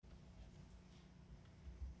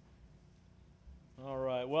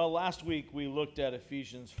right. Well, last week we looked at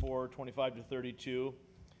Ephesians 4:25 to 32,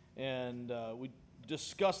 and we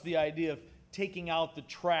discussed the idea of taking out the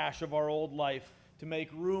trash of our old life to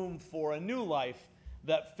make room for a new life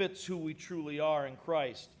that fits who we truly are in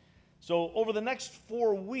Christ. So over the next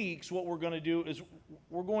 4 weeks, what we're going to do is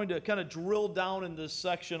we're going to kind of drill down in this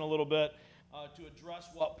section a little bit to address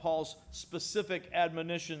what Paul's specific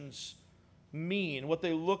admonitions mean, what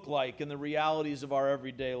they look like in the realities of our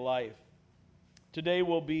everyday life. Today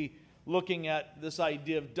we'll be looking at this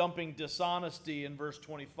idea of dumping dishonesty in verse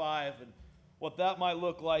 25 and what that might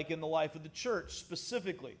look like in the life of the church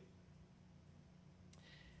specifically.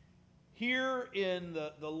 Here in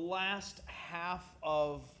the last half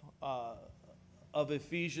of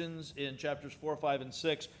Ephesians, in chapters 4, 5, and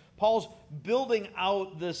 6, Paul's building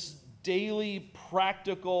out this daily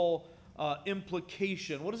practical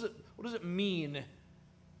implication. What does it mean?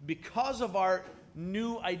 Because of our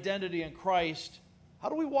new identity in Christ, how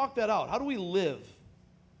do we walk that out? How do we live?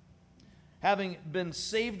 Having been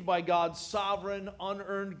saved by God's sovereign,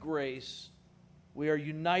 unearned grace, we are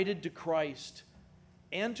united to Christ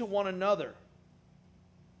and to one another.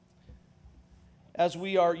 As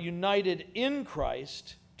we are united in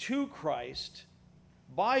Christ, to Christ,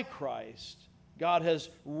 by Christ, God has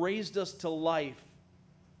raised us to life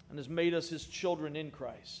and has made us His children in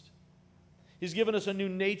Christ. He's given us a new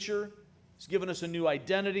nature. He's given us a new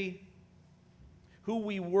identity. Who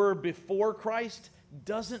we were before Christ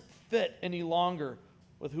doesn't fit any longer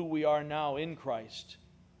with who we are now in Christ.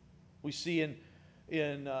 We see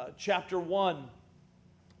in verse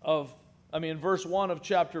 1 of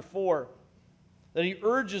chapter 4, that he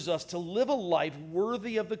urges us to live a life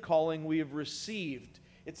worthy of the calling we have received.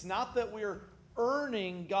 It's not that we're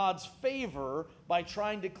earning God's favor by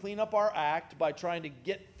trying to clean up our act, by trying to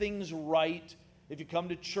get things right. If you come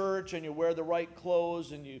to church and you wear the right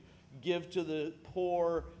clothes and you give to the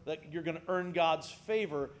poor, that you're going to earn God's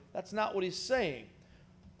favor. That's not what he's saying.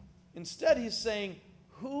 Instead, he's saying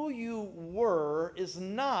who you were is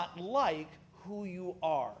not like who you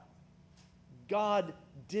are. God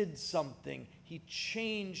did something. He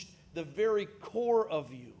changed the very core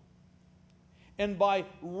of you. And by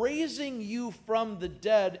raising you from the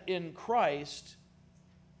dead in Christ,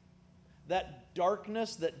 that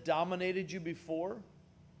darkness that dominated you before,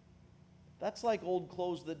 that's like old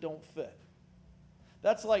clothes that don't fit.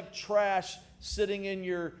 That's like trash sitting in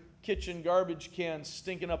your kitchen garbage can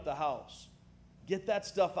stinking up the house. Get that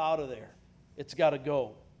stuff out of there. It's got to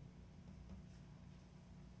go.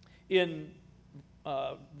 In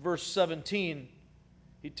verse 17,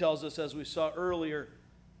 he tells us, as we saw earlier,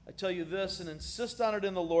 I tell you this and insist on it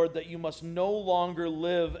in the Lord, that you must no longer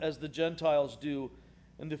live as the Gentiles do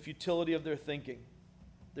in the futility of their thinking.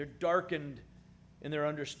 They're darkened in their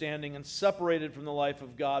understanding and separated from the life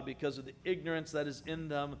of God because of the ignorance that is in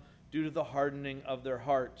them due to the hardening of their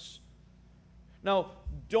hearts. Now,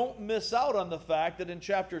 don't miss out on the fact that in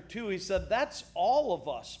chapter 2 he said that's all of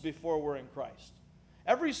us before we're in Christ.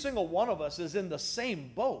 Every single one of us is in the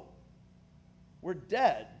same boat. We're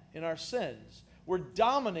dead in our sins. We're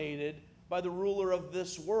dominated by the ruler of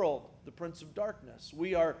this world, the prince of darkness.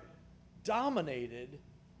 We are dominated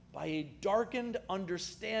by a darkened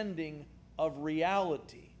understanding of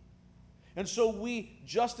reality. And so we,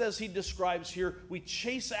 just as he describes here, we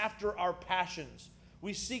chase after our passions.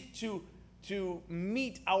 We seek to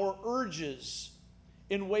meet our urges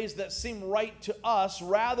in ways that seem right to us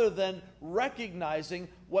rather than recognizing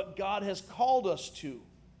what God has called us to.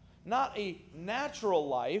 Not a natural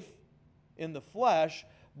life in the flesh,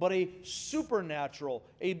 but a supernatural,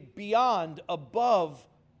 a beyond, above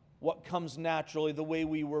what comes naturally, the way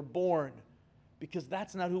we were born. Because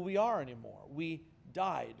that's not who we are anymore. We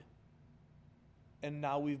died, and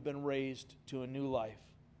now we've been raised to a new life.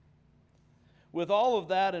 With all of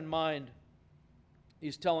that in mind,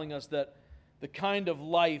 he's telling us that the kind of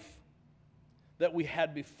life that we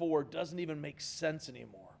had before doesn't even make sense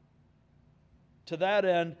anymore. To that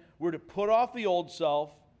end, we're to put off the old self,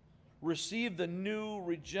 receive the new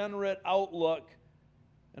regenerate outlook,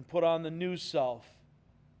 and put on the new self,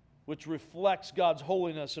 which reflects God's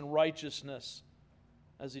holiness and righteousness,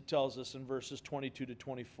 as he tells us in verses 22 to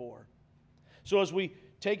 24. So as we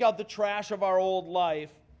take out the trash of our old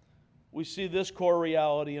life, we see this core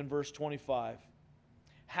reality in verse 25.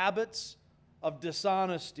 Habits of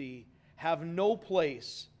dishonesty have no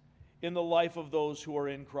place in the life of those who are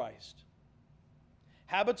in Christ.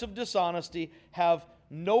 Habits of dishonesty have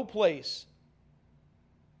no place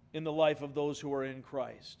in the life of those who are in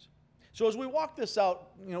Christ. So as we walk this out,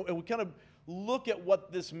 and we kind of look at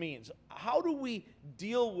what this means. How do we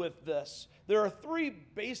deal with this? There are three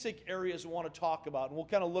basic areas we want to talk about, and we'll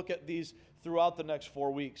kind of look at these throughout the next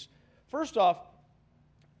 4 weeks. First off,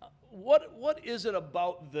 what is it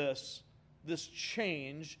about this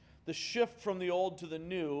change, the shift from the old to the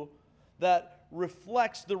new, that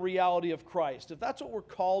reflects the reality of Christ? If that's what we're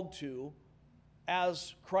called to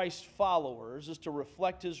as Christ followers, is to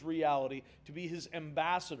reflect his reality, to be his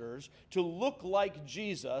ambassadors, to look like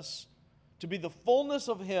Jesus, to be the fullness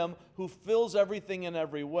of him who fills everything in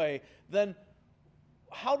every way, then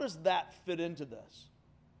how does that fit into this?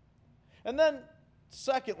 And then,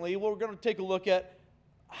 secondly, we're going to take a look at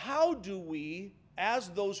how do we, as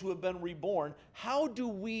those who have been reborn, how do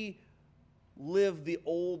we live the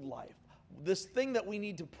old life? This thing that we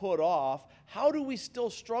need to put off, how do we still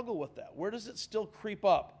struggle with that? Where does it still creep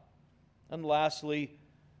up? And lastly,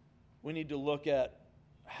 we need to look at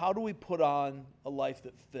how do we put on a life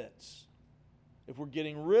that fits? If we're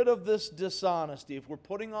getting rid of this dishonesty, if we're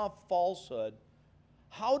putting off falsehood,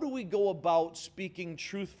 how do we go about speaking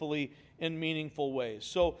truthfully in meaningful ways?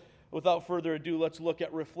 So, without further ado, let's look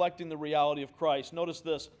at reflecting the reality of Christ. Notice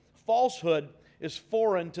this: falsehood is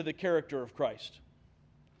foreign to the character of Christ.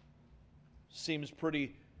 Seems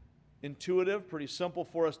pretty intuitive, pretty simple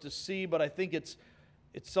for us to see, but I think it's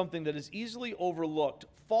something that is easily overlooked.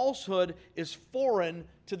 Falsehood is foreign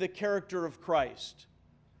to the character of Christ.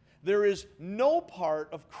 There is no part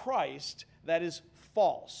of Christ that is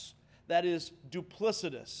false, that is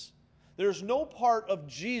duplicitous. There's no part of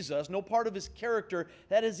Jesus, no part of his character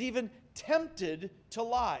that is even tempted to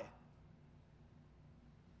lie.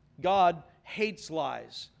 God hates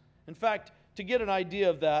lies. In fact, to get an idea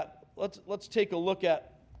of that, let's take a look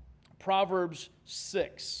at Proverbs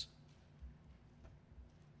 6.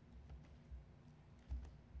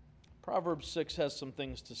 Proverbs 6 has some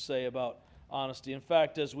things to say about honesty. In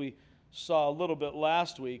fact, as we saw a little bit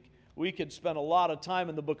last week, we could spend a lot of time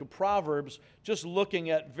in the book of Proverbs just looking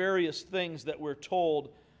at various things that we're told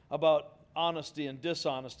about honesty and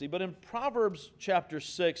dishonesty. But in Proverbs chapter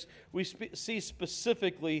 6, we see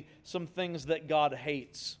specifically some things that God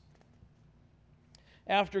hates.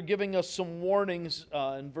 After giving us some warnings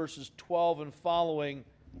in verses 12 and following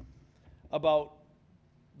about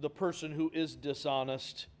the person who is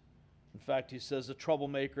dishonest, in fact, he says a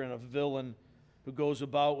troublemaker and a villain who goes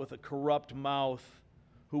about with a corrupt mouth,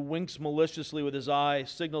 who winks maliciously with his eye,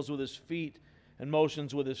 signals with his feet, and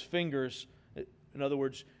motions with his fingers. In other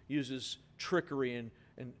words, uses trickery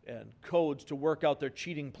and codes to work out their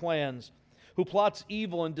cheating plans, who plots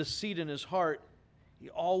evil and deceit in his heart. He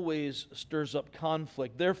always stirs up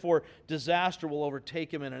conflict. Therefore, disaster will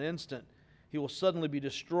overtake him in an instant. He will suddenly be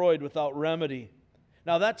destroyed without remedy.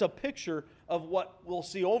 Now, that's a picture of what we'll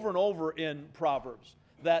see over and over in Proverbs,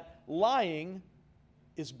 that lying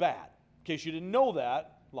is bad. In case you didn't know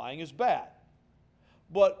that, lying is bad.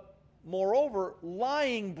 But moreover,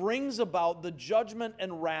 lying brings about the judgment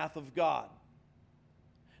and wrath of God.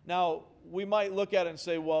 Now, we might look at it and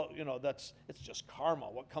say, well, it's just karma.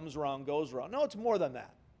 What comes around goes around. No, it's more than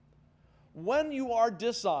that. When you are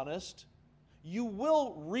dishonest, you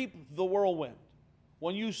will reap the whirlwind.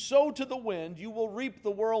 When you sow to the wind, you will reap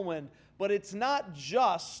the whirlwind. But it's not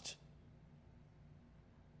just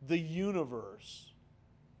the universe.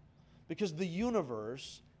 Because the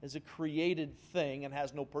universe is a created thing and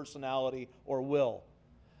has no personality or will.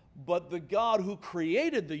 But the God who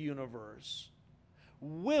created the universe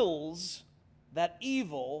wills that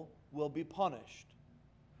evil will be punished.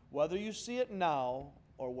 Whether you see it now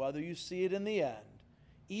or whether you see it in the end,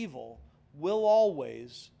 evil will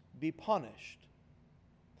always be punished.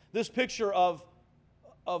 This picture of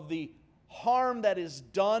the harm that is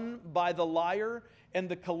done by the liar and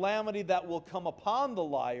the calamity that will come upon the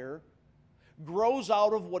liar grows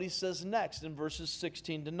out of what he says next in verses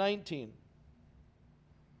 16 to 19.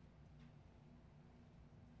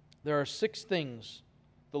 There are 6 things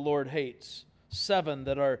the Lord hates, 7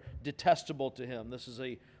 that are detestable to him. This is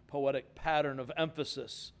a poetic pattern of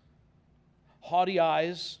emphasis. Haughty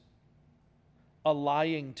eyes, a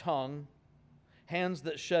lying tongue, hands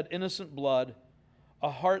that shed innocent blood, a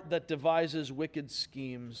heart that devises wicked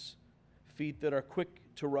schemes, feet that are quick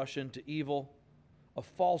to rush into evil, a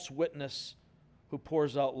false witness who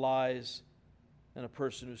pours out lies, and a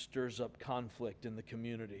person who stirs up conflict in the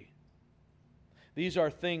community. These are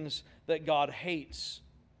things that God hates.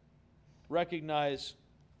 Recognize,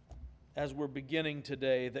 as we're beginning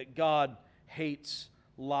today, that God hates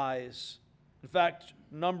lies. In fact,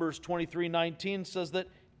 Numbers 23:19 says that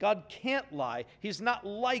God can't lie. He's not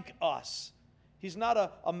like us. He's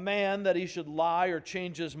not a man that he should lie or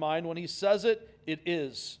change his mind. When he says it, it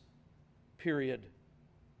is. Period.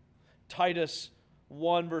 Titus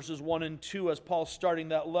 1, verses 1 and 2, as Paul's starting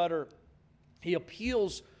that letter, he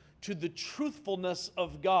appeals to the truthfulness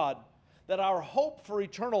of God, that our hope for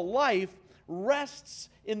eternal life rests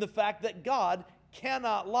in the fact that God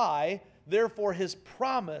cannot lie, therefore his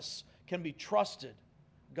promise can be trusted.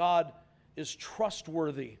 God is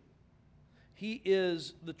trustworthy. He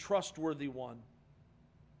is the trustworthy one.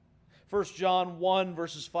 1 John 1,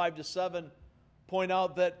 verses 5 to 7 point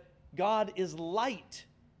out that God is light.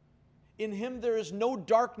 In him there is no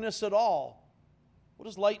darkness at all. What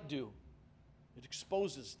does light do? It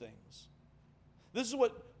exposes things. This is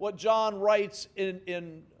what John writes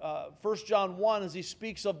in 1 John 1 as he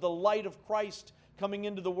speaks of the light of Christ coming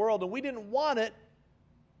into the world. And we didn't want it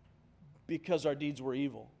because our deeds were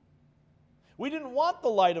evil. We didn't want the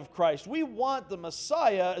light of Christ. We want the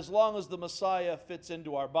Messiah as long as the Messiah fits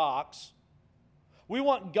into our box. We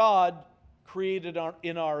want God created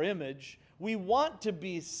in our image. We want to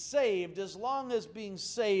be saved as long as being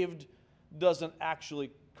saved doesn't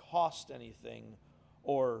actually cost anything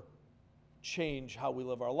or change how we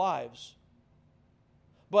live our lives.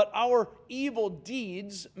 But our evil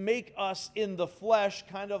deeds make us in the flesh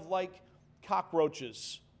kind of like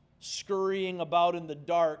cockroaches, scurrying about in the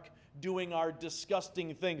dark, doing our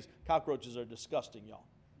disgusting things. Cockroaches are disgusting, y'all.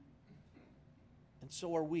 And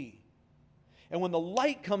so are we. And when the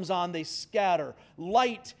light comes on, they scatter.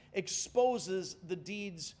 Light exposes the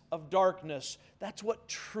deeds of darkness. That's what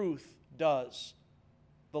truth does.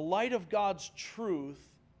 The light of God's truth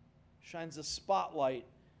shines a spotlight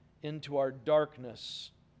into our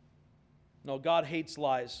darkness. No, God hates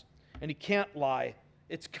lies, and he can't lie.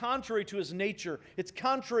 It's contrary to his nature. It's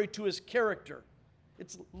contrary to his character.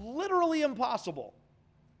 It's literally impossible.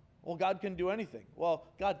 Well, God can do anything. Well,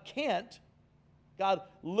 God can't. God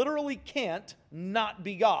literally can't not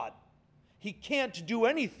be God. He can't do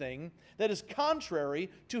anything that is contrary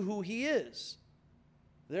to who he is.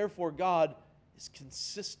 Therefore, God is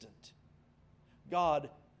consistent. God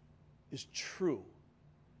is true.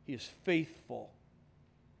 He is faithful.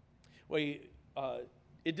 Well,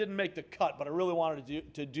 it didn't make the cut, but I really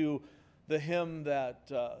wanted to do the hymn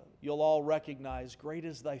that you'll all recognize, Great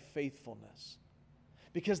is Thy Faithfulness.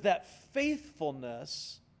 Because that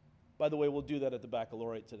faithfulness, by the way, we'll do that at the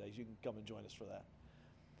baccalaureate today. You can come and join us for that.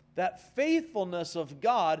 That faithfulness of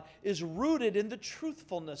God is rooted in the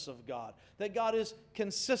truthfulness of God, that God is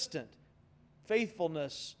consistent.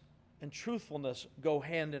 Faithfulness and truthfulness go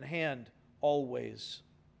hand in hand always.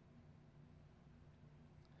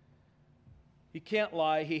 He can't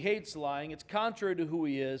lie. He hates lying. It's contrary to who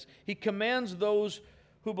he is. He commands those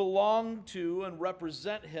who belong to and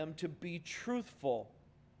represent him to be truthful.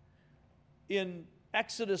 In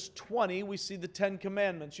Exodus 20, we see the 10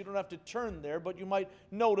 commandments. You don't have to turn there, but you might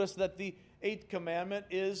notice that the 8th commandment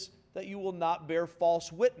is that you will not bear false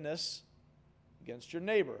witness against your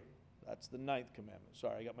neighbor. That's the 9th commandment.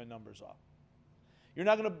 Sorry, I got my numbers off. You're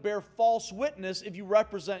not going to bear false witness if you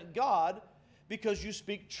represent God because you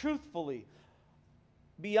speak truthfully.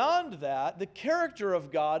 Beyond that, the character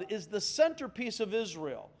of God is the centerpiece of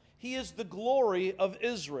Israel. He is the glory of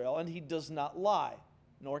Israel, and he does not lie,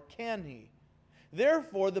 nor can he.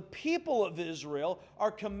 Therefore, the people of Israel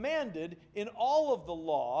are commanded in all of the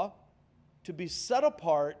law to be set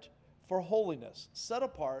apart for holiness, set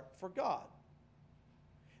apart for God.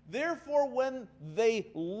 Therefore, when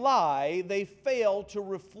they lie, they fail to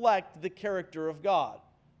reflect the character of God,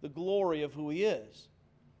 the glory of who he is.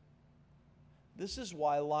 This is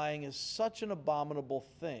why lying is such an abominable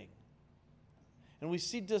thing. And we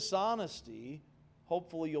see dishonesty,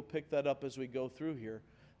 hopefully you'll pick that up as we go through here,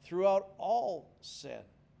 throughout all sin.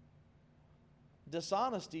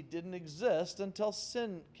 Dishonesty didn't exist until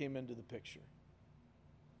sin came into the picture.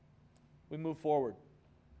 We move forward.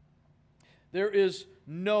 There is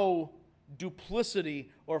no duplicity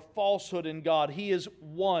or falsehood in God. He is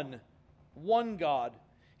one God.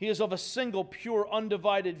 He is of a single, pure,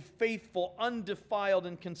 undivided, faithful, undefiled,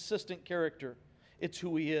 and consistent character. It's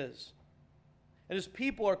who he is. And his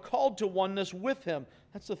people are called to oneness with him.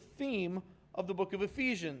 That's the theme of the book of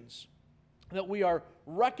Ephesians. That we are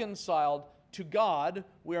reconciled to God.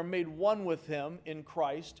 We are made one with him in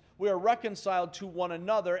Christ. We are reconciled to one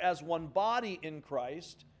another as one body in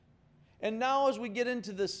Christ. And now as we get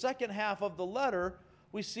into the second half of the letter,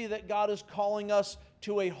 we see that God is calling us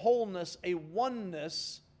to a wholeness, a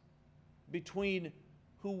oneness between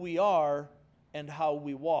who we are and how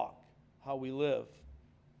we walk, how we live.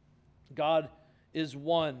 God is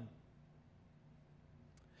one.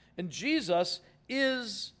 And Jesus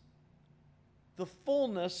is the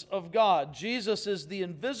fullness of God. Jesus is the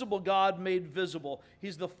invisible God made visible.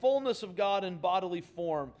 He's the fullness of God in bodily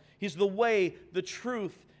form. He's the way, the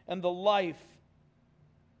truth, and the life.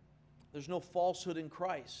 There's no falsehood in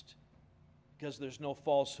Christ because there's no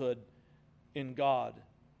falsehood in God,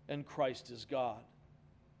 and Christ is God.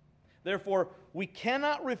 Therefore, we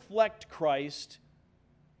cannot reflect Christ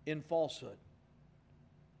in falsehood.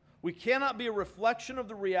 We cannot be a reflection of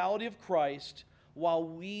the reality of Christ while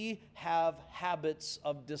we have habits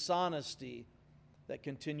of dishonesty that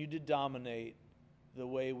continue to dominate the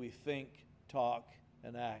way we think, talk,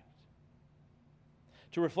 and act.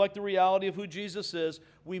 To reflect the reality of who Jesus is,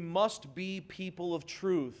 we must be people of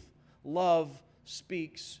truth. Love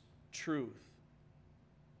speaks truth.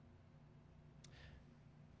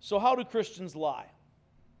 So how do Christians lie?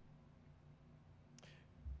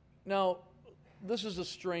 Now, this is a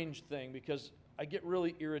strange thing because I get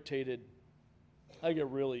really irritated.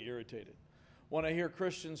 When I hear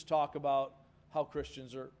Christians talk about how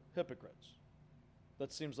Christians are hypocrites.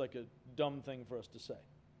 That seems like a dumb thing for us to say.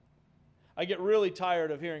 I get really tired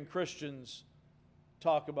of hearing Christians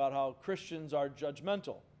talk about how Christians are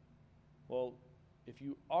judgmental. Well, if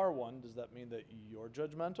you are one, does that mean that you're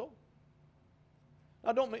judgmental?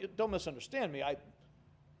 Now, don't misunderstand me.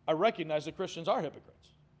 I recognize that Christians are hypocrites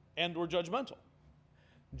and we're judgmental,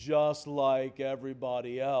 just like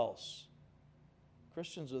everybody else.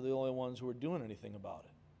 Christians are the only ones who are doing anything about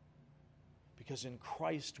it, because in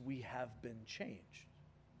Christ we have been changed.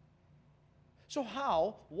 So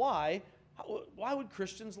why would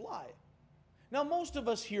Christians lie? Now, most of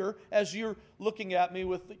us here, as you're looking at me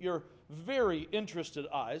with your very interested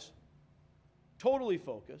eyes, totally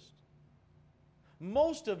focused,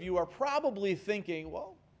 most of you are probably thinking,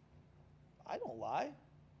 well, I don't lie.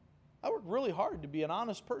 I work really hard to be an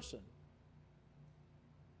honest person.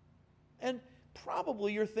 And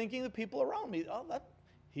probably you're thinking the people around me,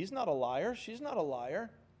 he's not a liar, she's not a liar.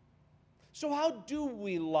 So how do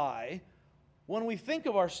we lie when we think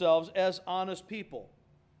of ourselves as honest people?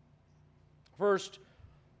 First,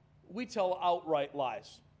 we tell outright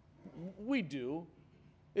lies. We do.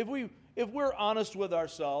 If we're honest with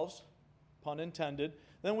ourselves, pun intended,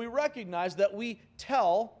 then we recognize that we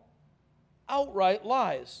tell outright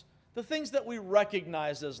lies. The things that we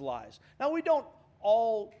recognize as lies. Now, we don't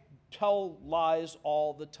all tell lies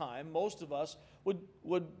all the time. Most of us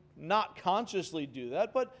would not consciously do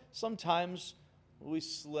that, but sometimes we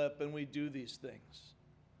slip and we do these things.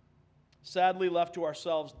 Sadly, left to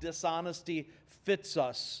ourselves, dishonesty fits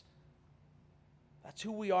us. That's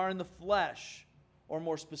who we are in the flesh, or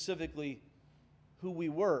more specifically, who we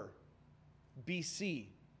were, BC.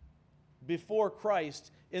 Before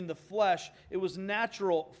Christ, in the flesh, it was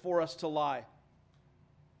natural for us to lie.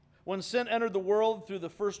 When sin entered the world through the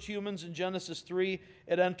first humans in Genesis 3,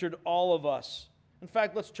 it entered all of us. In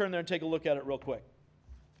fact, let's turn there and take a look at it real quick.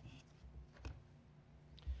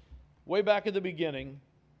 Way back at the beginning,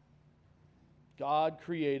 God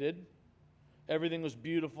created. Everything was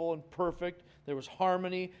beautiful and perfect. There was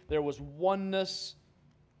harmony. There was oneness.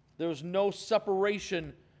 There was no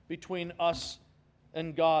separation between us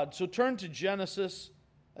and God. So turn to Genesis.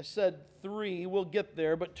 I said 3. We'll get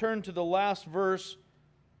there. But turn to the last verse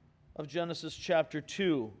of Genesis chapter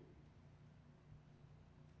 2.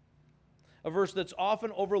 A verse that's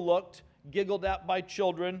often overlooked, giggled at by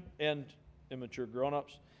children and immature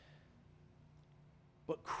grown-ups,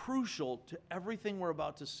 but crucial to everything we're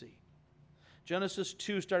about to see. Genesis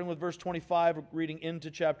 2, starting with verse 25, reading into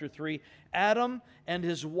chapter 3. Adam and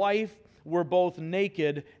his wife were both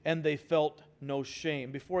naked, and they felt no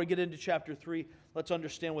shame. Before I get into chapter 3, let's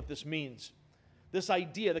understand what this means. This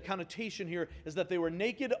idea, the connotation here, is that they were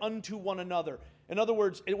naked unto one another. In other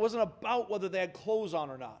words, it wasn't about whether they had clothes on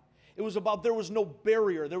or not. It was about there was no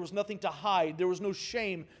barrier. There was nothing to hide. There was no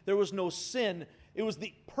shame. There was no sin. It was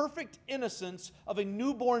the perfect innocence of a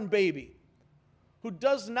newborn baby who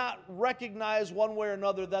does not recognize one way or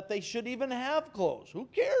another that they should even have clothes. Who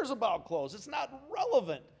cares about clothes? It's not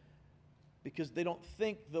relevant because they don't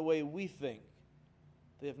think the way we think.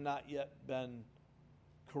 They have not yet been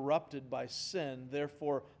corrupted by sin.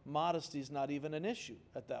 Therefore, modesty is not even an issue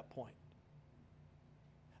at that point.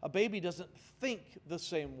 A baby doesn't think the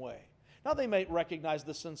same way. Now, they might recognize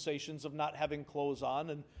the sensations of not having clothes on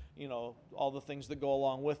and, all the things that go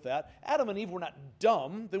along with that. Adam and Eve were not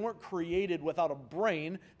dumb. They weren't created without a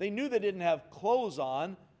brain. They knew they didn't have clothes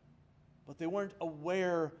on, but they weren't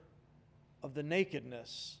aware of the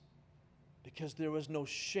nakedness because there was no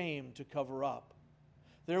shame to cover up.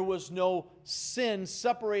 There was no sin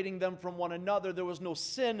separating them from one another. There was no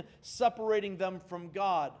sin separating them from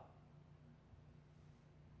God.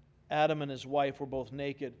 Adam and his wife were both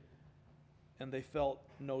naked, and they felt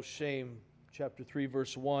no shame. Chapter 3,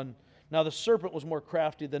 verse 1. Now the serpent was more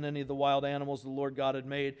crafty than any of the wild animals the Lord God had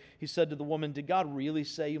made. He said to the woman, did God really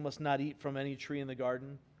say you must not eat from any tree in the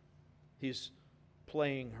garden? He's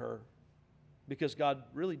playing her because God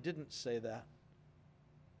really didn't say that.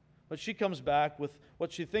 But she comes back with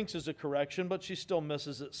what she thinks is a correction, but she still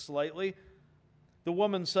misses it slightly. The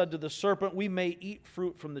woman said to the serpent, we may eat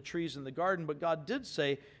fruit from the trees in the garden, but God did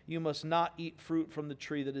say you must not eat fruit from the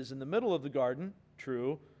tree that is in the middle of the garden.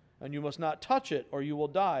 True. And you must not touch it or you will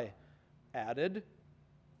die. Added.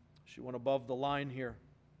 She went above the line here.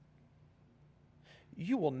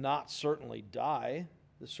 You will not certainly die,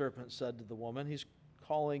 the serpent said to the woman. He's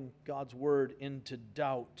calling God's word into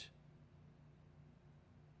doubt.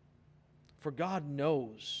 For God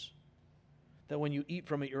knows that when you eat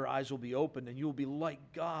from it, your eyes will be opened and you will be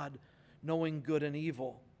like God, knowing good and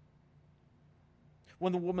evil.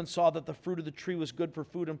 When the woman saw that the fruit of the tree was good for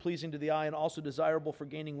food and pleasing to the eye and also desirable for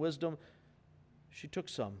gaining wisdom, she took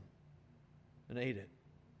some and ate it.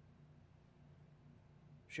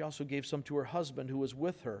 She also gave some to her husband who was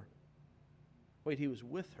with her. Wait, he was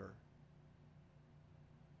with her.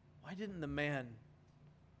 Why didn't the man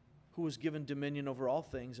who was given dominion over all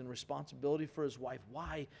things and responsibility for his wife,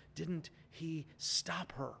 why didn't he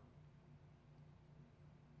stop her?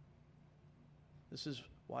 This is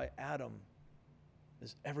why Adam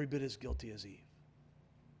is every bit as guilty as Eve.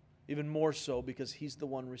 Even more so because he's the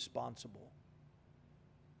one responsible.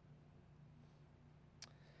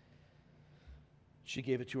 She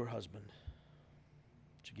gave it to her husband.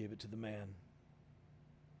 She gave it to the man.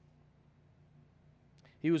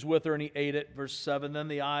 He was with her and he ate it. Verse 7, then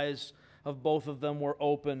the eyes of both of them were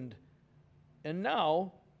opened. And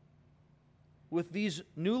now, with these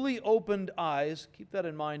newly opened eyes, keep that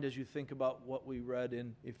in mind as you think about what we read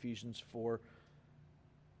in Ephesians 4,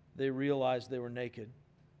 they realized they were naked.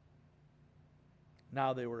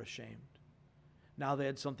 Now they were ashamed. Now they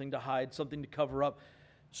had something to hide, something to cover up.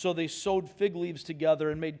 So they sewed fig leaves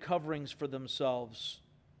together and made coverings for themselves,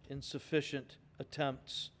 insufficient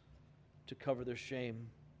attempts to cover their shame.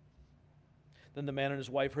 Then the man and his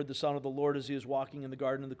wife heard the sound of the Lord as he was walking in the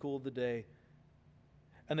garden in the cool of the day.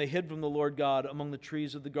 And they hid from the Lord God among the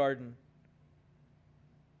trees of the garden.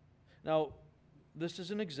 Now, this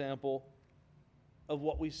is an example of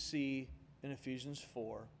what we see in Ephesians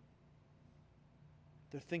 4.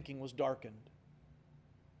 Their thinking was darkened.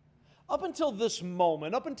 Up until this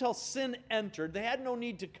moment, up until sin entered, they had no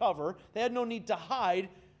need to cover, they had no need to hide,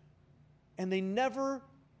 and they never,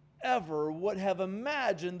 ever would have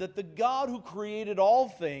imagined that the God who created all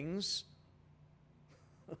things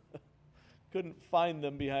couldn't find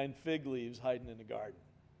them behind fig leaves hiding in a garden.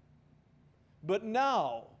 But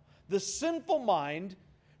now, the sinful mind,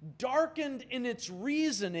 darkened in its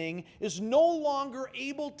reasoning, is no longer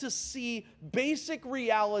able to see basic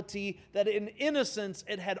reality that in innocence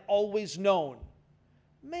it had always known.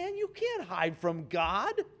 Man, you can't hide from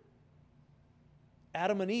God.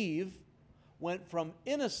 Adam and Eve went from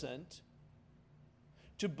innocent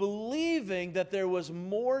to believing that there was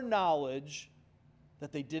more knowledge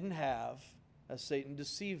that they didn't have as Satan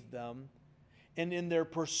deceived them. And in their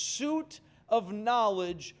pursuit of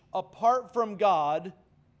knowledge apart from God,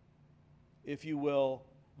 if you will,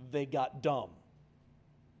 they got dumb.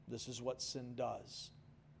 This is what sin does.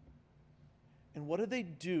 And what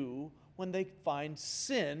do when they find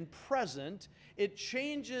sin present? It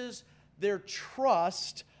changes their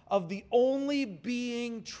trust of the only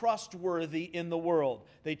being trustworthy in the world.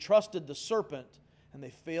 They trusted the serpent, and they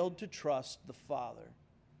failed to trust the Father.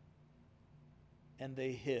 And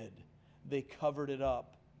they hid. They covered it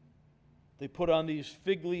up. They put on these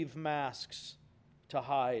fig leaf masks to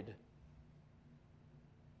hide.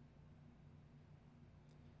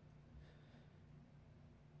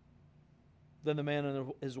 Then the man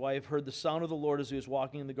and his wife heard the sound of the Lord as he was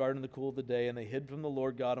walking in the garden in the cool of the day, and they hid from the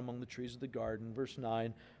Lord God among the trees of the garden. Verse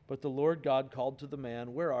 9, but the Lord God called to the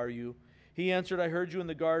man, where are you? He answered, I heard you in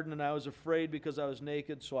the garden, and I was afraid because I was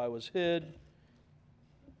naked, so I was hid.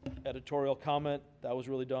 Editorial comment, that was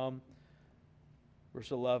really dumb.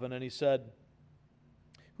 Verse 11, and he said,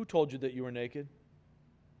 who told you that you were naked?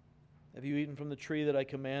 Have you eaten from the tree that I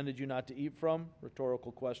commanded you not to eat from?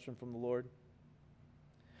 Rhetorical question from the Lord.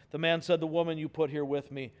 The man said, the woman you put here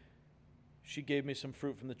with me, she gave me some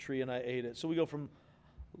fruit from the tree and I ate it. So we go from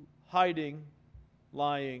hiding,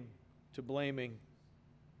 lying, to blaming.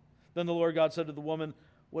 Then the Lord God said to the woman,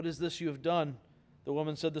 what is this you have done? The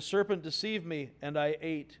woman said, the serpent deceived me and I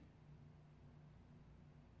ate.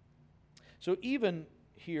 So even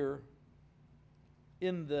here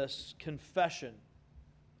in this confession,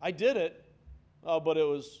 I did it, but it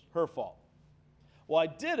was her fault. Well, I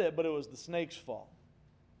did it, but it was the snake's fault.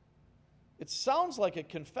 It sounds like a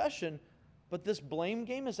confession, but this blame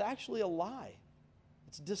game is actually a lie.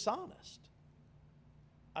 It's dishonest.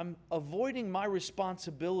 I'm avoiding my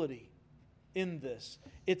responsibility in this.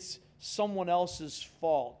 It's someone else's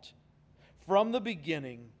fault. From the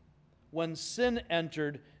beginning, when sin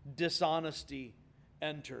entered, dishonesty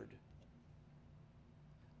entered.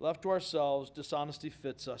 Left to ourselves, dishonesty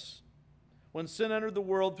fits us. When sin entered the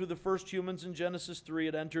world through the first humans in Genesis 3,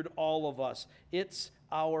 it entered all of us. It's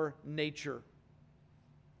our nature.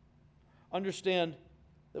 Understand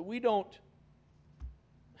that we don't,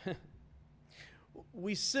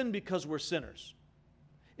 we sin because we're sinners.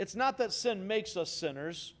 It's not that sin makes us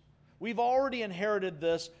sinners. We've already inherited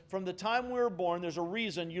this from the time we were born. There's a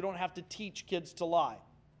reason you don't have to teach kids to lie.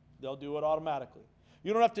 They'll do it automatically.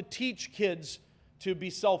 You don't have to teach kids to be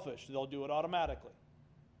selfish. They'll do it automatically.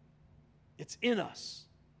 It's in us.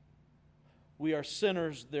 We are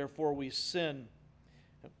sinners, therefore we sin.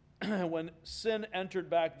 When sin entered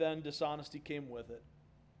back then, dishonesty came with it.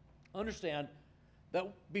 Understand that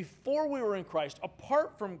before we were in Christ,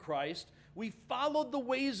 apart from Christ, we followed the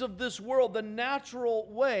ways of this world. The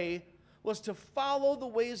natural way was to follow the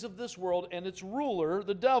ways of this world and its ruler,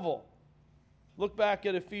 the devil. Look back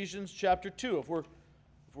at Ephesians chapter 2. If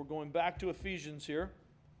we're going back to Ephesians here.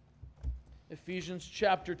 Ephesians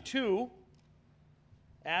chapter 2.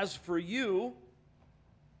 As for you,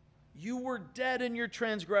 you were dead in your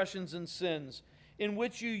transgressions and sins, in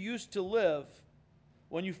which you used to live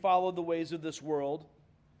when you followed the ways of this world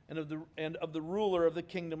and of the ruler of the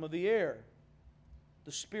kingdom of the air,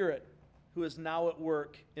 the Spirit who is now at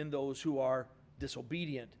work in those who are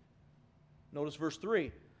disobedient. Notice verse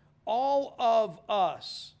 3. All of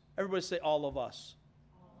us, everybody say all of us.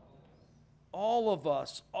 All of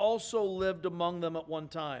us also lived among them at one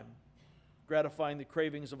time, gratifying the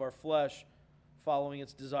cravings of our flesh, following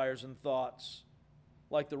its desires and thoughts.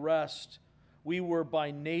 Like the rest, we were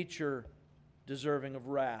by nature deserving of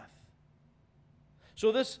wrath.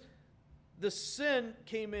 So this sin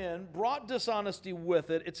came in, brought dishonesty with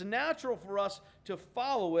it. It's natural for us to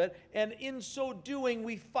follow it, and in so doing,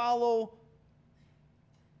 we follow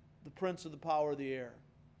the prince of the power of the air,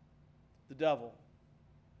 the devil.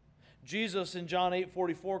 Jesus in John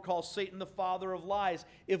 8:44 calls Satan the father of lies.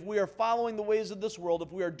 If we are following the ways of this world,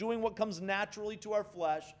 if we are doing what comes naturally to our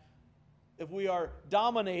flesh, if we are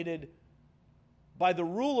dominated by the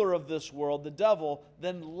ruler of this world, the devil,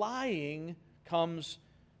 then lying comes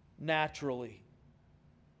naturally.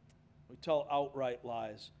 We tell outright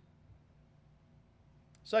lies.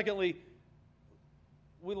 Secondly,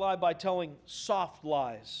 we lie by telling soft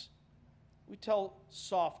lies. We tell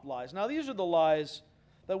soft lies. Now, these are the lies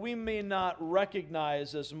that we may not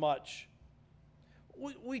recognize as much.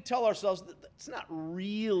 We tell ourselves that it's not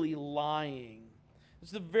really lying.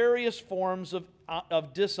 It's the various forms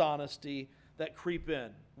of dishonesty that creep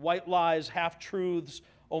in. White lies, half-truths,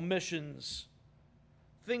 omissions.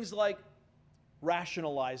 Things like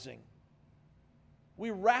rationalizing.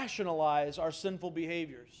 We rationalize our sinful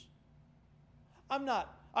behaviors.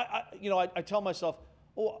 I tell myself,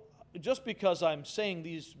 oh, just because I'm saying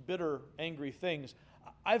these bitter, angry things,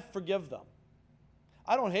 I forgive them.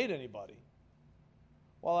 I don't hate anybody.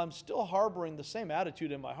 While I'm still harboring the same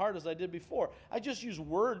attitude in my heart as I did before. I just use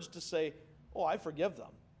words to say, oh, I forgive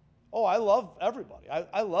them. Oh, I love everybody.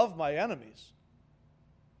 I love my enemies.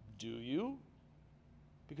 Do you?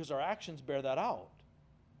 Because our actions bear that out.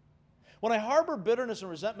 When I harbor bitterness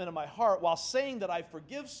and resentment in my heart while saying that I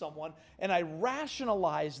forgive someone and I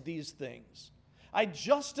rationalize these things, I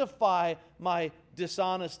justify my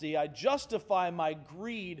dishonesty, I justify my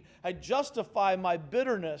greed, I justify my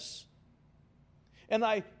bitterness, and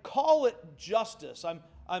I call it justice.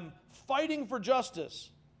 I'm fighting for justice.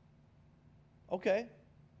 Okay,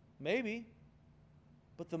 maybe,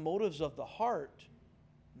 but the motives of the heart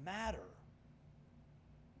matter.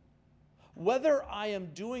 Whether I am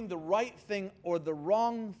doing the right thing or the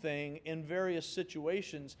wrong thing in various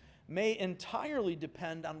situations may entirely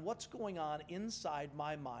depend on what's going on inside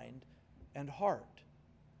my mind and heart.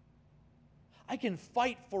 I can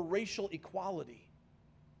fight for racial equality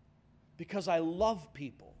because I love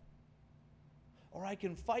people. Or I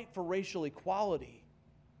can fight for racial equality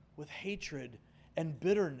with hatred and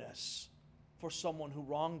bitterness for someone who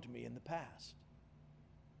wronged me in the past.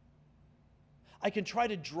 I can try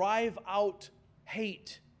to drive out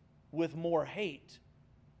hate with more hate,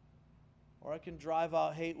 or I can drive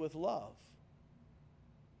out hate with love.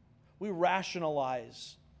 We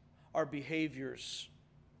rationalize our behaviors,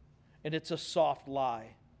 and it's a soft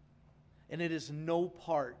lie, and it is no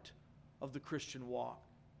part of the Christian walk.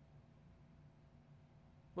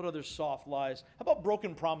 What other soft lies? How about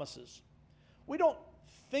broken promises? We don't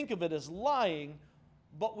think of it as lying,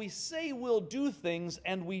 but we say we'll do things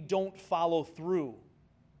and we don't follow through.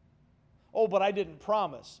 Oh, but I didn't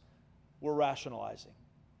promise. We're rationalizing.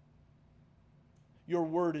 Your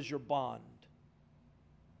word is your bond.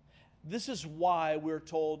 This is why we're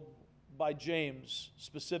told by James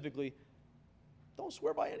specifically, don't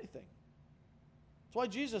swear by anything. That's why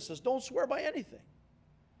Jesus says, don't swear by anything.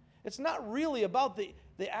 It's not really about the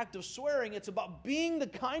act of swearing. It's about being the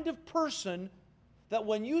kind of person that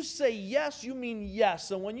when you say yes, you mean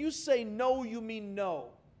yes. And when you say no, you mean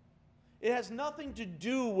no. It has nothing to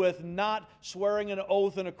do with not swearing an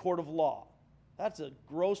oath in a court of law. That's a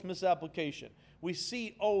gross misapplication. We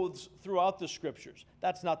see oaths throughout the Scriptures.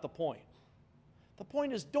 That's not the point. The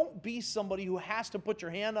point is, don't be somebody who has to put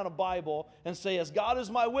your hand on a Bible and say, as God is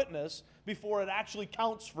my witness, before it actually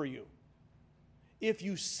counts for you. If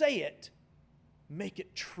you say it, make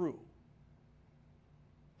it true.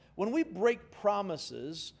 When we break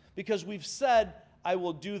promises because we've said, I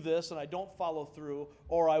will do this and I don't follow through,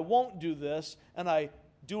 or I won't do this and I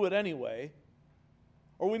do it anyway,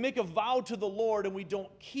 or we make a vow to the Lord and we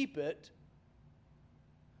don't keep it,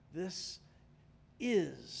 this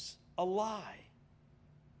is a lie.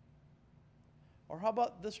 Or how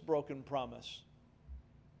about this broken promise?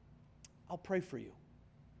 I'll pray for you.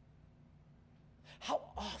 How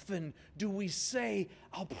often do we say,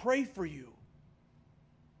 I'll pray for you?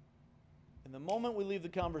 And the moment we leave the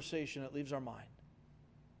conversation, it leaves our mind.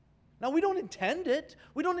 Now, we don't intend it.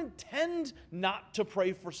 We don't intend not to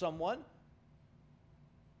pray for someone.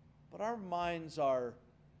 But our minds are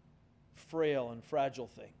frail and fragile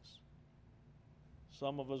things.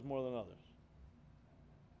 Some of us more than others.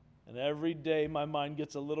 And every day my mind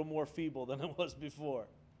gets a little more feeble than it was before.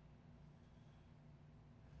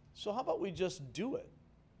 So how about we just do it?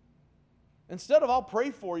 Instead of I'll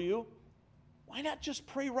pray for you, why not just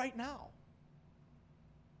pray right now?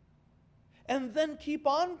 And then keep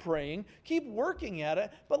on praying, keep working at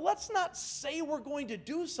it, but let's not say we're going to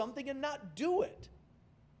do something and not do it.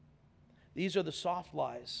 These are the soft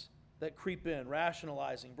lies that creep in,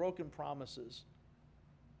 rationalizing, broken promises.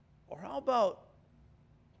 Or how about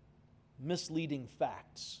misleading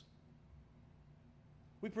facts?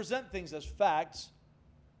 We present things as facts,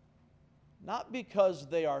 not because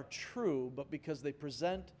they are true, but because they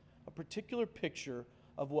present a particular picture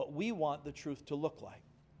of what we want the truth to look like.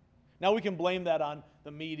 Now we can blame that on the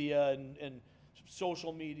media and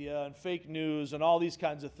social media and fake news and all these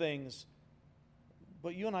kinds of things,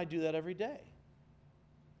 but you and I do that every day.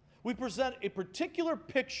 We present a particular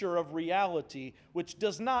picture of reality which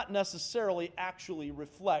does not necessarily actually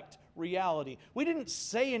reflect reality. We didn't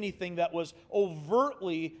say anything that was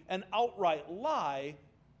overtly an outright lie,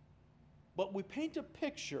 but we paint a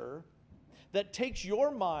picture that takes your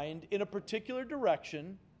mind in a particular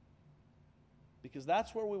direction because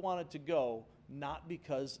that's where we want it to go, not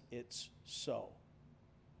because it's so.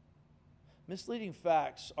 Misleading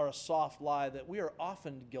facts are a soft lie that we are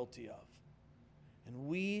often guilty of. And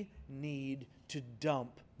we need to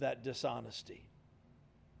dump that dishonesty.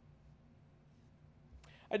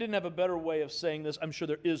 I didn't have a better way of saying this. I'm sure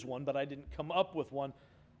there is one, but I didn't come up with one.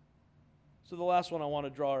 So the last one I want to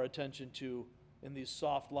draw our attention to in these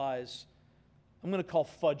soft lies, I'm going to call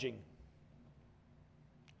fudging.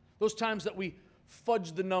 Those times that we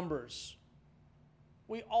fudge the numbers.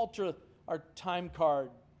 We alter our time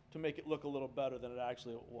card to make it look a little better than it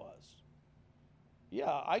actually was.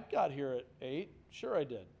 Yeah, I got here at 8. Sure I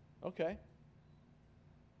did. Okay.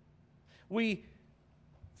 We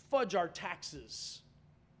fudge our taxes.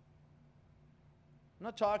 I'm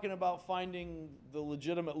not talking about finding the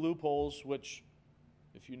legitimate loopholes, which,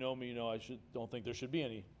 if you know me, you know I don't think there should be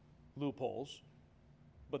any loopholes,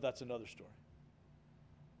 but that's another story.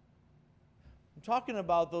 I'm talking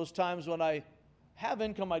about those times when I have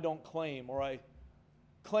income I don't claim, or I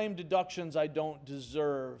claim deductions I don't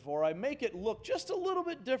deserve, or I make it look just a little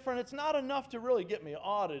bit different. It's not enough to really get me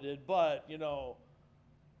audited, but,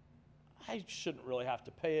 I shouldn't really have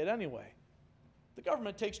to pay it anyway. The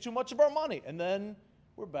government takes too much of our money, and then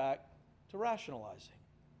we're back to rationalizing.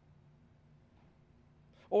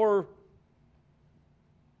 Or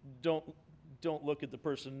don't look at the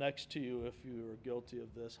person next to you if you are guilty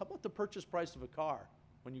of this. How about the purchase price of a car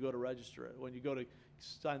when you go to register it, when you go to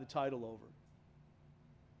sign the title over?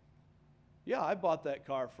 Yeah, I bought that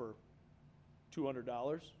car for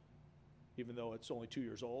 $200, even though it's only 2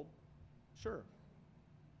 years old. Sure.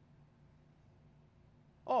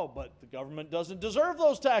 Oh, but the government doesn't deserve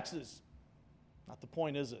those taxes. Not the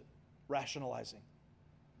point, is it? Rationalizing.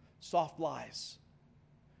 Soft lies.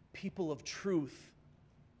 People of truth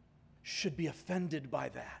should be offended by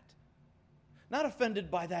that. Not offended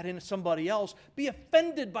by that in somebody else. Be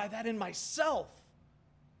offended by that in myself.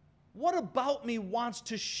 What about me wants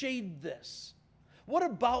to shade this? What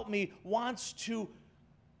about me wants to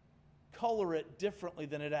color it differently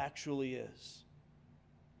than it actually is?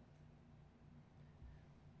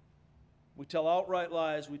 We tell outright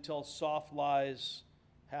lies, we tell soft lies,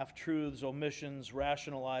 half-truths, omissions,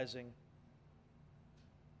 rationalizing.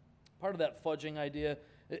 Part of that fudging idea,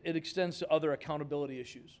 it extends to other accountability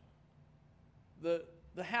issues. The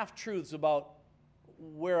half-truths about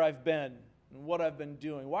where I've been and what I've been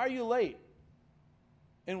doing. Why are you late?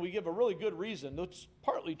 And we give a really good reason. That's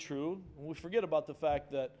partly true. And we forget about the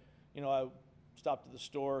fact that, I stopped at the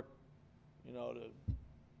store, to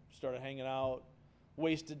started hanging out,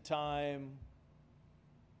 wasted time.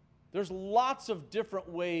 There's lots of different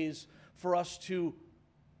ways for us to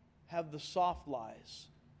have the soft lies,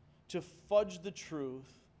 to fudge the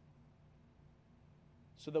truth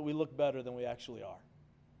so that we look better than we actually are.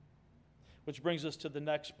 Which brings us to the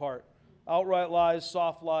next part. Outright lies,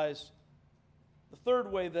 soft lies. The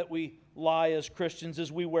third way that we lie as Christians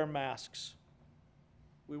is we wear masks.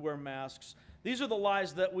 We wear masks. These are the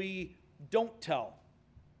lies that we don't tell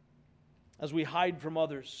as we hide from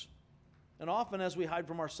others, and often as we hide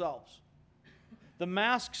from ourselves. The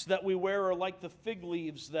masks that we wear are like the fig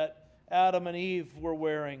leaves that Adam and Eve were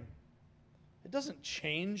wearing. It doesn't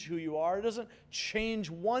change who you are. It doesn't change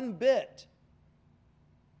one bit.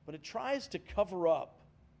 But it tries to cover up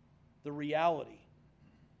the reality.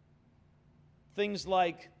 Things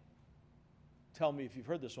like, tell me if you've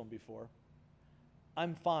heard this one before,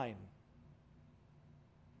 I'm fine.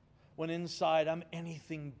 When inside I'm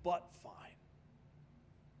anything but fine.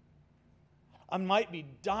 I might be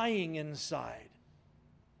dying inside,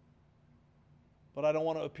 but I don't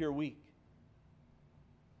want to appear weak.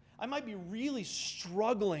 I might be really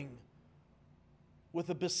struggling with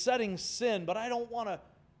a besetting sin, but I don't want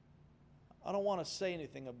to say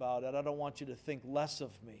anything about it. I don't want you to think less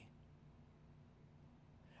of me.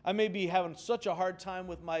 I may be having such a hard time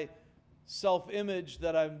with my self-image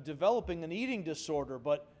that I'm developing an eating disorder,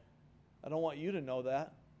 but I don't want you to know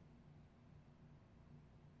that.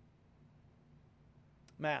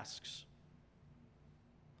 Masks.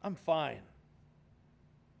 I'm fine.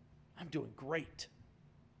 I'm doing great.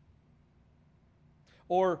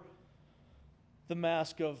 Or the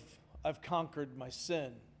mask of, I've conquered my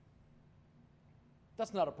sin.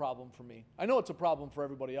 That's not a problem for me. I know it's a problem for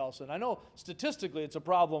everybody else, and I know statistically it's a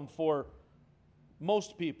problem for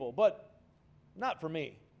most people, but not for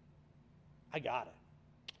me. I got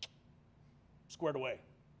it. Squared away.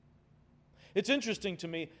 It's interesting to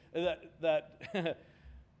me that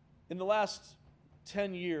in the last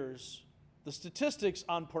 10 years, the statistics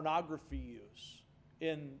on pornography use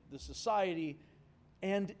in the society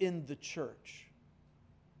and in the church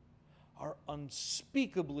are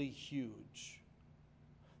unspeakably huge.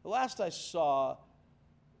 The last I saw,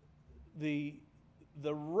 the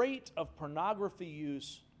rate of pornography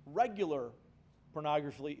use, regular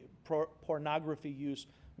pornography use,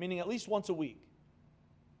 meaning at least once a week,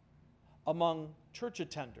 among church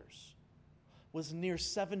attenders was near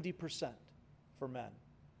 70% for men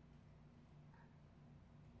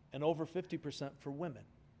and over 50% for women.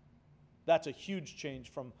 That's a huge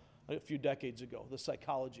change from a few decades ago. The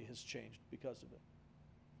psychology has changed because of it.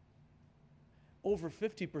 Over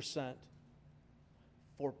 50%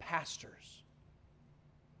 for pastors.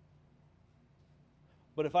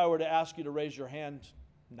 But if I were to ask you to raise your hand,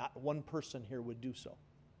 not one person here would do so.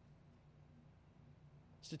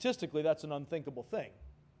 Statistically, that's an unthinkable thing.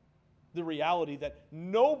 The reality that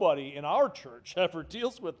nobody in our church ever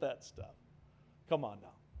deals with that stuff. Come on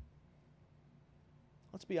now.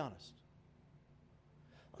 Let's be honest.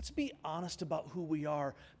 Let's be honest about who we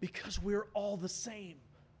are, because we're all the same.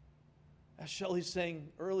 As Shelley's saying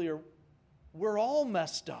earlier, we're all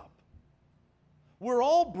messed up. We're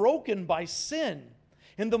all broken by sin.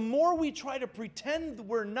 And the more we try to pretend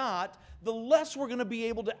we're not, the less we're going to be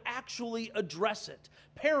able to actually address it.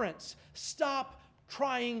 Parents, stop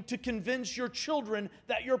trying to convince your children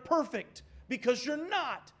that you're perfect, because you're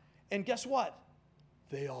not. And guess what?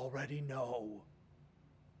 They already know.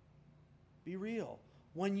 Be real.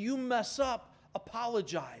 When you mess up,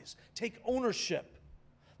 apologize. Take ownership.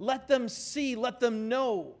 Let them see, let them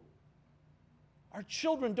know. Our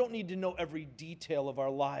children don't need to know every detail of our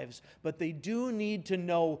lives, but they do need to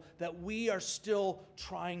know that we are still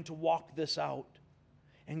trying to walk this out.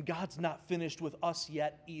 And God's not finished with us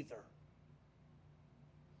yet either.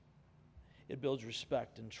 It builds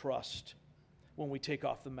respect and trust when we take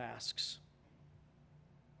off the masks.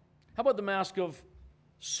 How about the mask of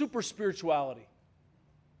super spirituality?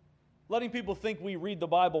 letting people think we read the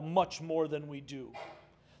Bible much more than we do,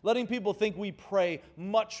 letting people think we pray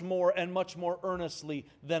much more and much more earnestly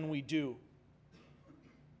than we do.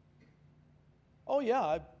 Oh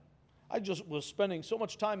yeah, I just was spending so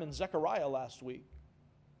much time in Zechariah last week.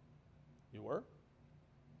 You were?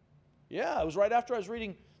 Yeah, it was right after I was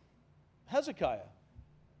reading Hezekiah.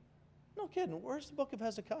 No kidding, where's the book of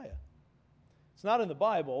Hezekiah? It's not in the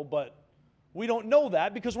Bible, but we don't know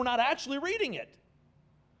that because we're not actually reading it.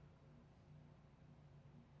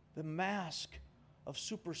 The mask of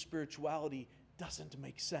super spirituality doesn't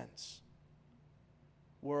make sense.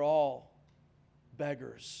 We're all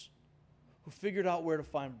beggars who figured out where to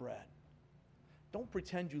find bread. Don't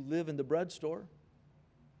pretend you live in the bread store.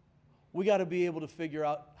 We got to be able to figure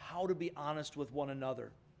out how to be honest with one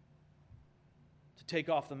another, to take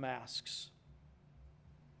off the masks.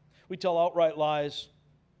 We tell outright lies.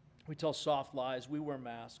 We tell soft lies. We wear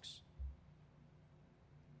masks.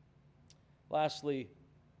 Lastly,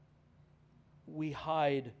 we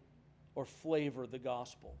hide or flavor the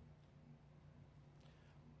gospel.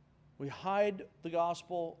 We hide the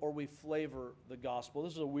gospel or we flavor the gospel.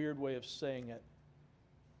 This is a weird way of saying it.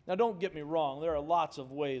 Now, don't get me wrong. There are lots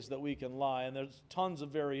of ways that we can lie, and there's tons of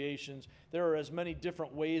variations. There are as many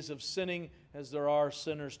different ways of sinning as there are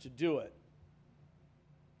sinners to do it.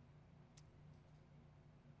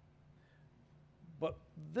 But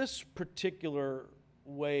this particular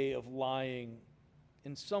way of lying,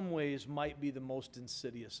 in some ways, might be the most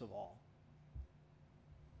insidious of all.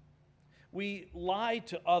 We lie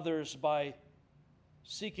to others by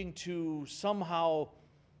seeking to somehow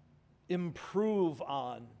improve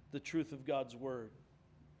on the truth of God's Word.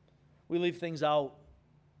 We leave things out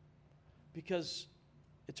because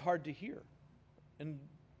it's hard to hear. And,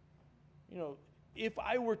 if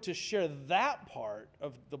I were to share that part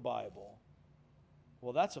of the Bible,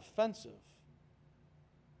 well, that's offensive.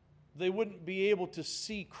 They wouldn't be able to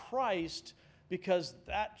see Christ because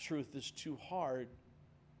that truth is too hard.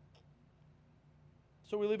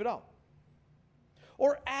 So we leave it out.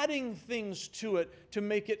 Or adding things to it to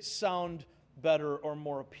make it sound better or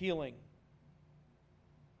more appealing.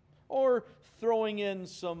 Or throwing in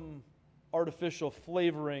some artificial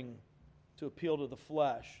flavoring to appeal to the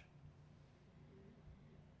flesh.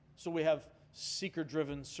 So we have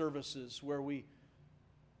seeker-driven services where we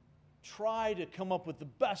try to come up with the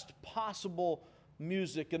best possible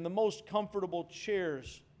music and the most comfortable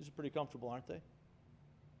chairs. These are pretty comfortable, aren't they?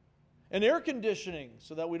 And air conditioning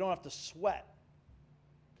so that we don't have to sweat.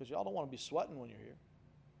 Because y'all don't want to be sweating when you're here.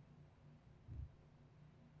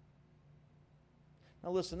 Now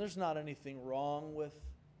listen, there's not anything wrong with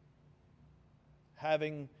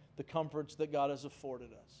having the comforts that God has afforded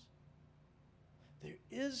us. There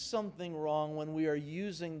is something wrong when we are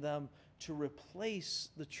using them to replace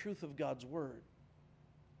the truth of God's Word.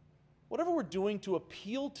 Whatever we're doing to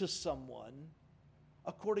appeal to someone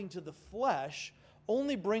according to the flesh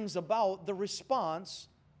only brings about the response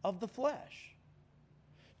of the flesh.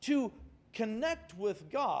 To connect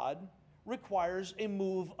with God requires a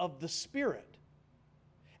move of the Spirit.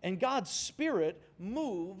 And God's Spirit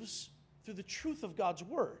moves through the truth of God's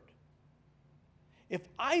Word. If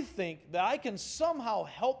I think that I can somehow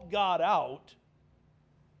help God out,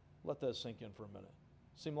 let that sink in for a minute.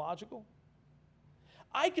 Seem logical?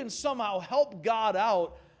 I can somehow help God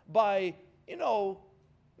out by,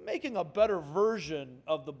 making a better version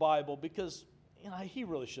of the Bible because he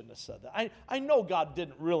really shouldn't have said that. I know God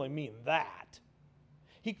didn't really mean that.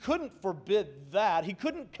 He couldn't forbid that. He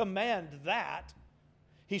couldn't command that.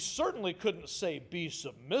 He certainly couldn't say, be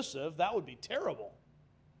submissive. That would be terrible.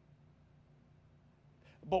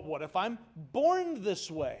 But what if I'm born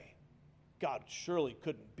this way? God surely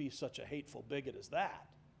couldn't be such a hateful bigot as that.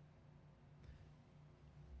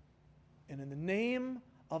 And in the name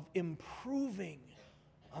of improving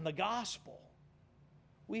on the gospel,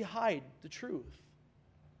 we hide the truth.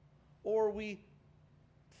 Or we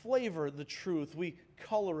flavor the truth. We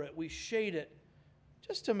color it. We shade it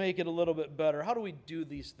just to make it a little bit better. How do we do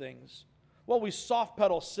these things? Well, we soft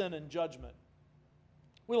pedal sin and judgment.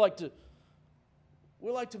 We like to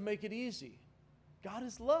make it easy. God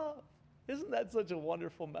is love. Isn't that such a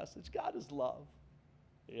wonderful message? God is love.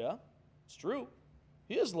 Yeah, it's true.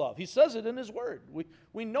 He is love. He says it in His Word.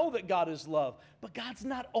 We know that God is love. But God's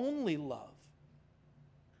not only love.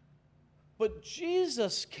 But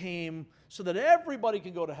Jesus came so that everybody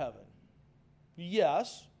can go to heaven.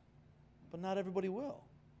 Yes, but not everybody will.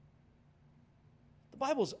 The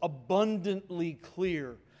Bible is abundantly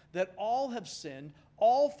clear that all have sinned,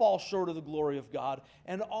 all fall short of the glory of God,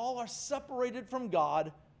 and all are separated from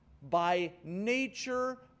God by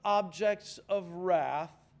nature, objects of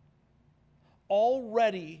wrath,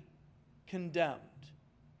 already condemned.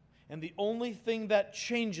 And the only thing that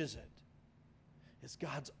changes it is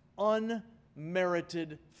God's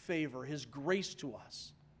unmerited favor, His grace to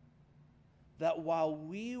us, that while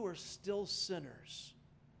we were still sinners,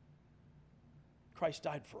 Christ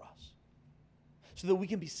died for us, so that we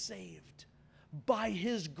can be saved by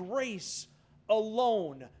His grace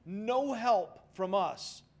alone, no help from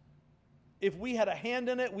us. If we had a hand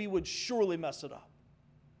in it, we would surely mess it up.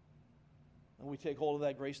 And we take hold of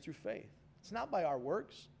that grace through faith. It's not by our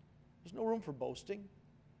works. There's no room for boasting.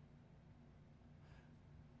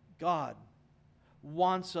 God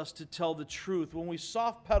wants us to tell the truth. When we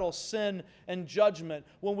soft pedal sin and judgment,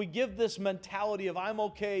 when we give this mentality of I'm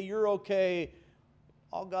okay, you're okay,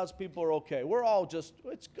 all God's people are okay. We're all just,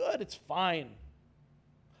 it's good, it's fine.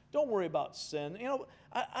 Don't worry about sin. You know,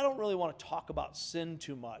 I don't really want to talk about sin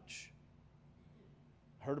too much.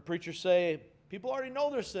 I heard a preacher say, people already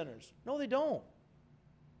know they're sinners. No, they don't.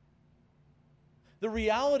 The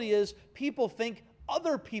reality is, people think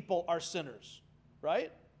other people are sinners,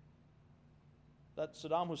 right? That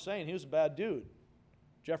Saddam Hussein, he was a bad dude.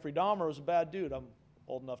 Jeffrey Dahmer was a bad dude. I'm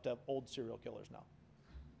old enough to have old serial killers now.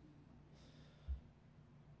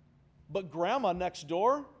 But grandma next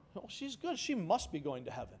door, oh, she's good. She must be going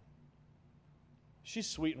to heaven. She's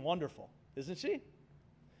sweet and wonderful, isn't she?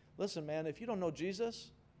 Listen, man, if you don't know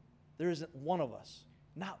Jesus, there isn't one of us,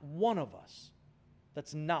 not one of us,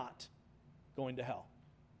 that's not going to hell.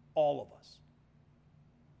 All of us.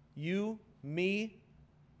 You, me,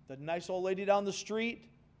 the nice old lady down the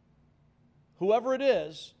street, whoever it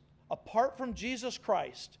is, apart from Jesus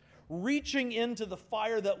Christ, reaching into the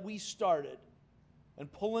fire that we started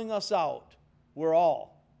and pulling us out, we're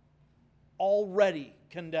all already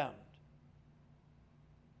condemned.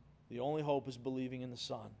 The only hope is believing in the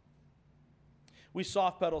Son. We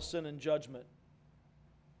soft pedal sin and judgment.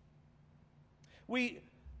 We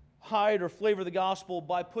hide or flavor the gospel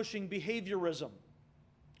by pushing behaviorism.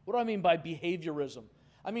 What do I mean by behaviorism?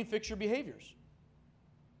 I mean fix your behaviors.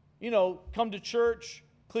 You know, come to church,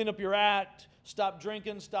 clean up your act, stop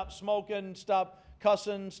drinking, stop smoking, stop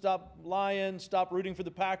cussing, stop lying, stop rooting for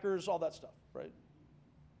the Packers, all that stuff, right?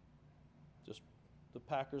 Just the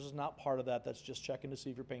Packers is not part of that. That's just checking to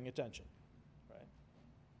see if you're paying attention, right?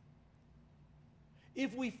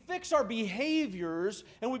 If we fix our behaviors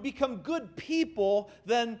and we become good people,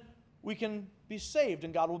 then we can be saved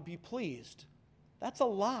and God will be pleased. That's a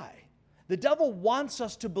lie. The devil wants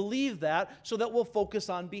us to believe that so that we'll focus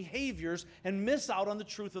on behaviors and miss out on the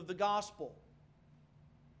truth of the gospel.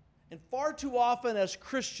 And far too often as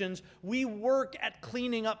Christians, we work at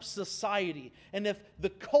cleaning up society. And if the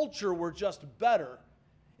culture were just better,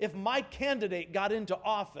 if my candidate got into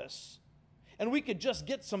office and we could just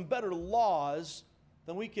get some better laws,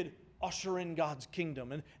 then we could usher in God's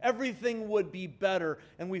kingdom and everything would be better.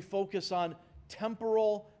 And we focus on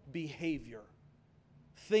temporal behavior,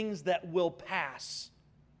 things that will pass,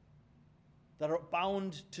 that are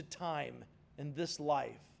bound to time in this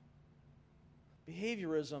life.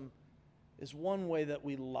 Behaviorism is one way that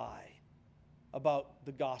we lie about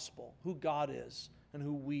the gospel, who God is and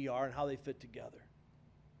who we are and how they fit together.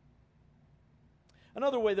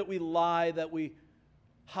 Another way that we lie, that we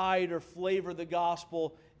hide or flavor the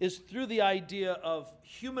gospel, is through the idea of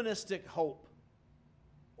humanistic hope,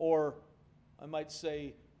 or I might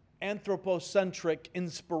say anthropocentric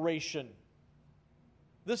inspiration.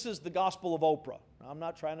 This is the gospel of Oprah. Now, I'm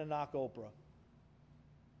not trying to knock Oprah,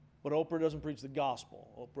 but Oprah doesn't preach the gospel.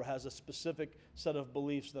 Oprah has a specific set of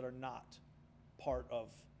beliefs that are not part of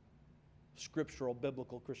scriptural,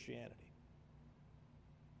 biblical Christianity.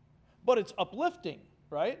 But it's uplifting,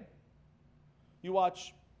 right? You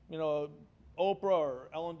watch, Oprah or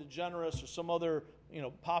Ellen DeGeneres or some other,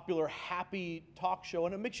 popular, happy talk show,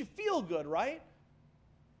 and it makes you feel good, right?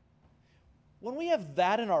 When we have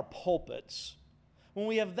that in our pulpits, when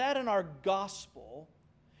we have that in our gospel,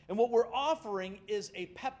 and what we're offering is a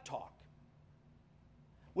pep talk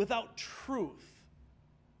without truth,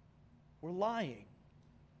 we're lying.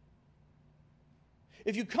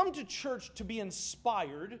 If you come to church to be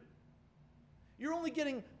inspired, you're only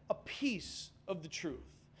getting a piece of the truth.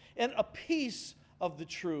 And a piece of the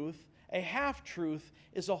truth, a half-truth,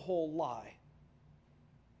 is a whole lie.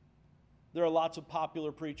 There are lots of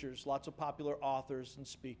popular preachers, lots of popular authors and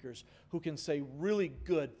speakers who can say really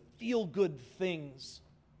good, feel-good things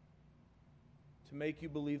to make you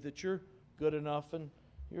believe that you're good enough and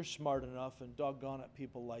you're smart enough and doggone it,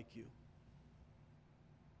 people like you.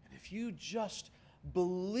 And if you just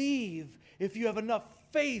believe, if you have enough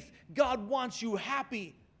faith, God wants you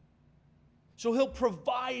happy. So He'll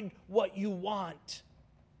provide what you want.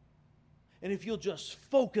 And if you'll just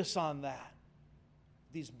focus on that,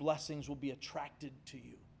 these blessings will be attracted to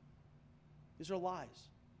you. These are lies.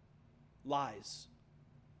 Lies.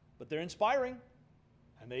 But they're inspiring,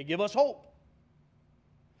 and they give us hope.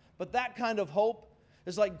 But that kind of hope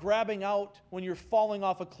is like grabbing out, when you're falling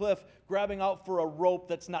off a cliff, grabbing out for a rope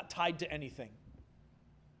that's not tied to anything.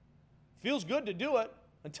 Feels good to do it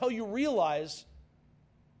until you realize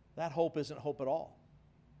that hope isn't hope at all.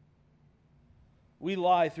 We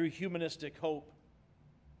lie through humanistic hope,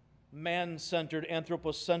 man-centered,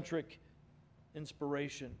 anthropocentric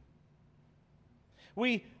inspiration.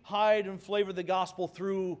 We hide and flavor the gospel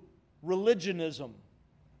through religionism.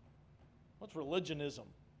 What's religionism?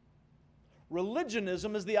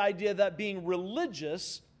 Religionism is the idea that being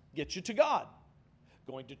religious gets you to God.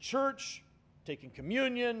 Going to church, taking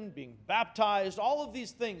communion, being baptized, all of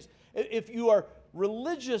these things. If you are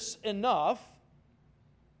religious enough,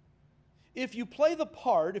 if you play the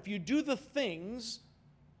part, if you do the things,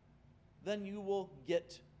 then you will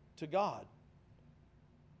get to God.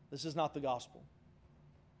 This is not the gospel.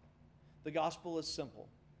 The gospel is simple.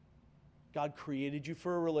 God created you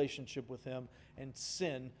for a relationship with Him, and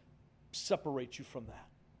sin separates you from that.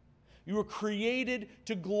 You were created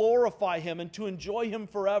to glorify Him and to enjoy Him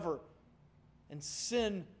forever. And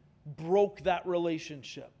sin broke that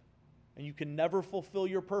relationship. And you can never fulfill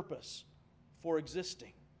your purpose for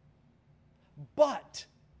existing. But,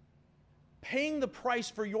 paying the price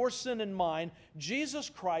for your sin and mine, Jesus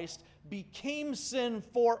Christ became sin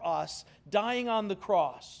for us, dying on the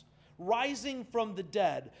cross, rising from the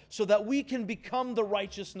dead, so that we can become the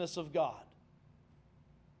righteousness of God.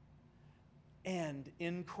 And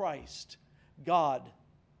in Christ, God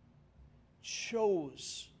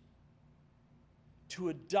chose to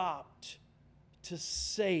adopt, to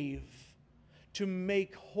save, to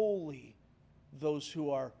make holy those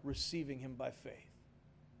who are receiving Him by faith.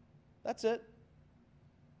 That's it.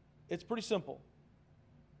 It's pretty simple.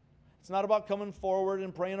 It's not about coming forward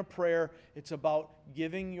and praying a prayer. It's about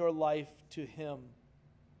giving your life to Him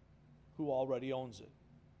who already owns it.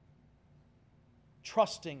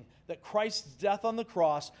 Trusting that Christ's death on the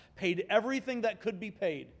cross paid everything that could be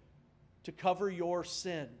paid to cover your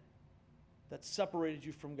sin that separated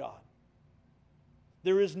you from God.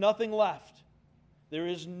 There is nothing left. There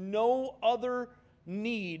is no other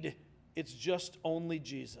need. It's just only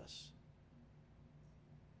Jesus.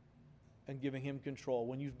 And giving Him control.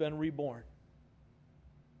 When you've been reborn,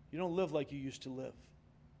 you don't live like you used to live,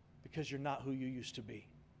 because you're not who you used to be.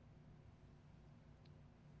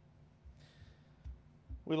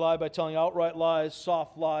 We lie by telling outright lies,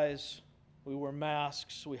 soft lies. We wear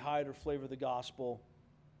masks. We hide or flavor the gospel.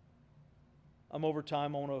 I'm over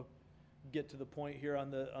time. I want to get to the point here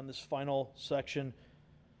on this final section,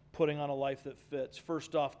 putting on a life that fits.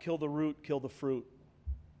 First off, kill the root, kill the fruit.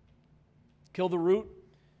 Kill the root,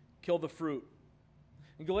 kill the fruit.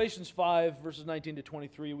 In Galatians 5, verses 19 to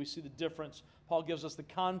 23, we see the difference. Paul gives us the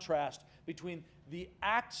contrast between the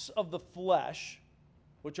acts of the flesh,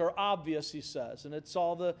 which are obvious, he says, and it's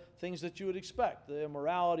all the things that you would expect: the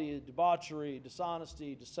immorality, debauchery,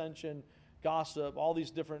 dishonesty, dissension, gossip, all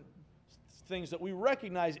these different things that we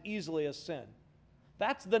recognize easily as sin.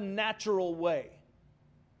 That's the natural way.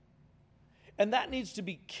 And that needs to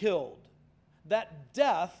be killed. That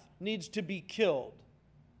death needs to be killed,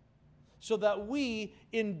 so that we,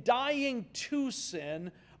 in dying to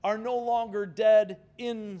sin, are no longer dead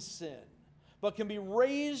in sin, but can be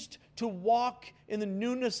raised to walk in the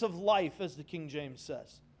newness of life, as the King James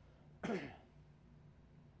says.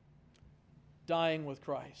 Dying with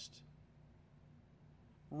Christ,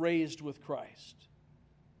 raised with Christ,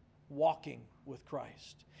 walking with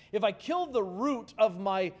Christ. If I kill the root of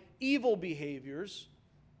my evil behaviors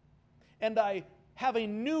and I have a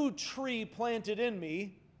new tree planted in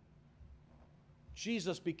me,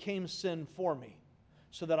 Jesus became sin for me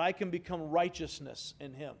so that I can become righteousness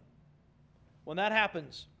in Him. When that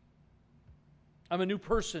happens, I'm a new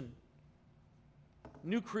person,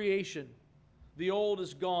 new creation. The old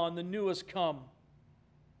is gone, the new has come.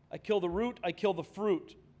 I kill the root, I kill the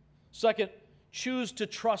fruit. Second, choose to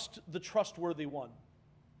trust the trustworthy one.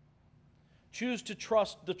 Choose to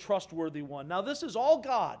trust the trustworthy one. Now, this is all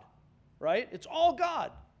God, right? It's all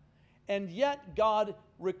God. And yet, God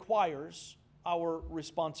requires our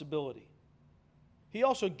responsibility. He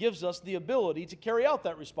also gives us the ability to carry out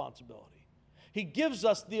that responsibility. He gives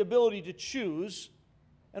us the ability to choose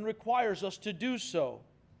and requires us to do so.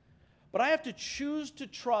 But I have to choose to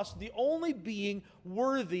trust the only being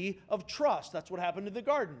worthy of trust. That's what happened in the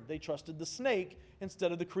garden. They trusted the snake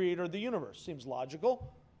instead of the creator of the universe. Seems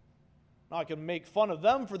logical. Now, I can make fun of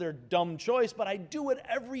them for their dumb choice, but I do it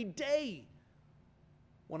every day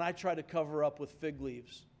when I try to cover up with fig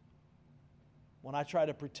leaves. when I try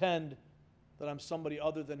to pretend that I'm somebody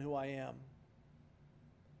other than who I am,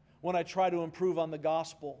 when I try to improve on the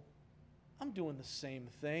gospel, I'm doing the same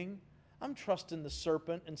thing. I'm trusting the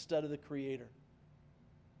serpent instead of the Creator.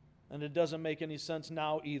 And it doesn't make any sense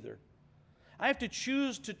now either. I have to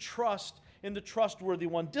choose to trust in the trustworthy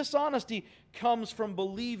one. Dishonesty comes from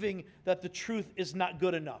believing that the truth is not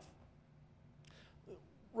good enough.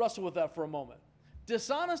 Wrestle with that for a moment.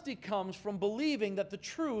 Dishonesty comes from believing that the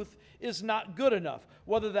truth is not good enough,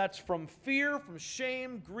 whether that's from fear, from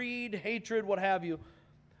shame, greed, hatred, what have you.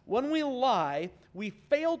 When we lie, we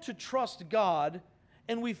fail to trust God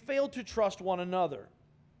and we fail to trust one another.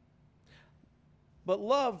 But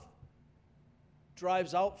love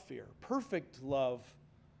drives out fear. Perfect love,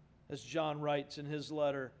 as John writes in his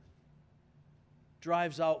letter,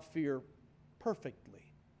 drives out fear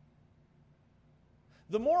perfectly.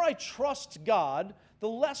 The more I trust God, the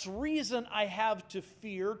less reason I have to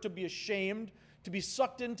fear, to be ashamed, to be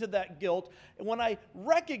sucked into that guilt. And when I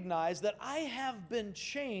recognize that I have been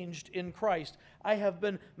changed in Christ, I have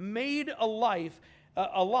been made alive,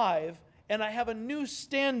 and I have a new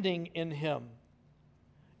standing in Him.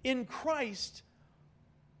 In Christ,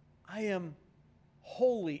 I am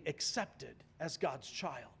wholly accepted as God's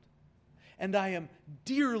child, and I am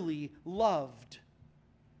dearly loved.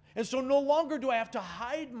 And so no longer do I have to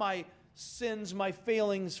hide my sins, my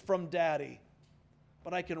failings from Daddy,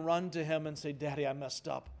 but I can run to Him and say, Daddy, I messed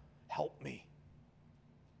up. Help me.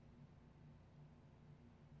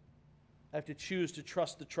 I have to choose to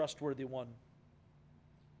trust the trustworthy one.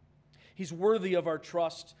 He's worthy of our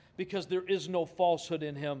trust because there is no falsehood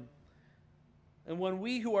in Him. And when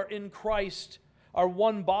we who are in Christ are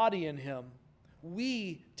one body in Him,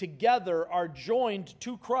 we together are joined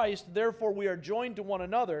to Christ, therefore we are joined to one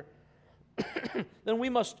another, then we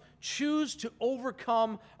must choose to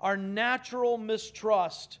overcome our natural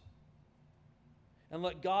mistrust and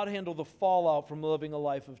let God handle the fallout from living a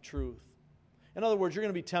life of truth. In other words, you're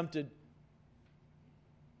going to be tempted.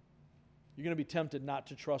 You're going to be tempted not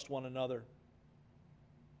to trust one another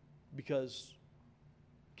because,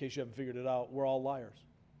 in case you haven't figured it out, we're all liars.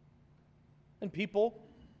 And people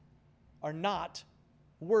are not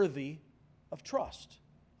worthy of trust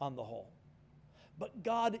on the whole. But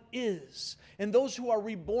God is. And those who are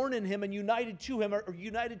reborn in Him and united to Him are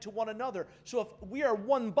united to one another. So if we are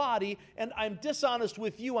one body and I'm dishonest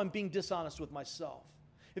with you, I'm being dishonest with myself.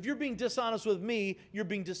 If you're being dishonest with me, you're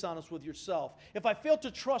being dishonest with yourself. If I fail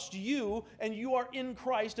to trust you and you are in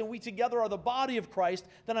Christ and we together are the body of Christ,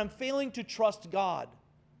 then I'm failing to trust God.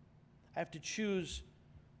 I have to choose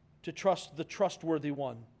to trust the trustworthy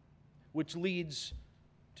one, which leads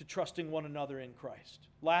to trusting one another in Christ.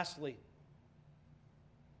 Lastly,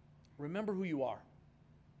 remember who you are.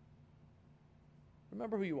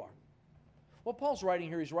 Remember who you are. What Paul's writing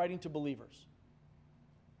here, he's writing to believers.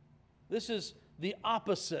 This is the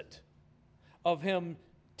opposite of him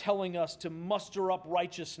telling us to muster up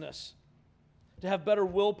righteousness, to have better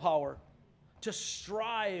willpower, to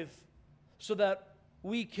strive so that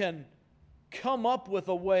we can come up with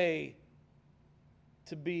a way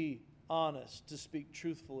to be honest, to speak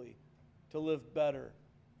truthfully, to live better.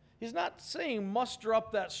 He's not saying muster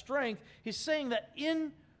up that strength. He's saying that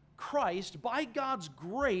in Christ, by God's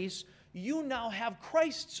grace, you now have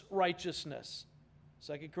Christ's righteousness.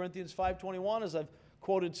 2 Corinthians 5:21, as I've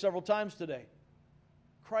quoted several times today.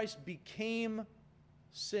 Christ became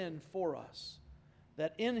sin for us,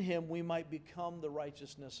 that in Him we might become the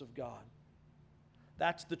righteousness of God.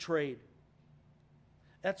 That's the trade.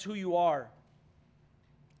 That's who you are.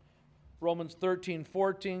 Romans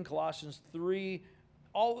 13:14, Colossians 3,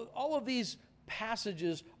 all of these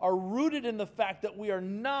passages are rooted in the fact that we are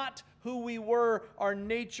not who we were. Our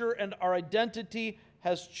nature and our identity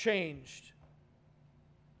has changed.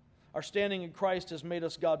 Our standing in Christ has made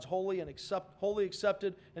us God's holy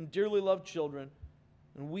accepted and dearly loved children,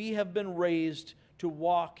 and we have been raised to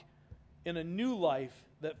walk in a new life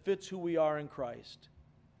that fits who we are in Christ.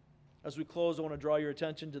 As we close, I want to draw your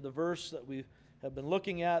attention to the verse that we have been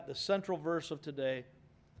looking at, the central verse of today.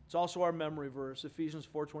 It's also our memory verse, Ephesians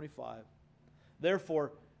 4:25.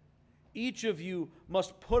 Therefore, each of you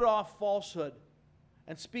must put off falsehood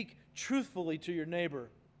and speak truthfully to your neighbor,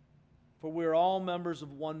 for we are all members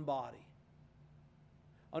of one body.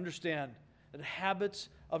 Understand that habits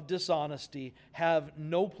of dishonesty have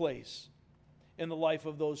no place in the life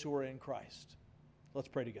of those who are in Christ. Let's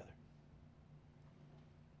pray together.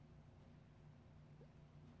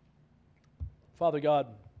 Father God,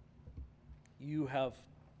 you have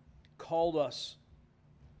called us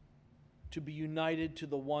to be united to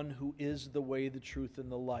the one who is the way, the truth,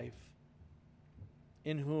 and the life,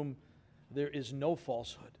 in whom there is no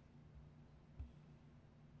falsehood.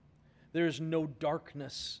 There is no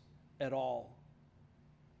darkness at all.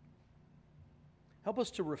 Help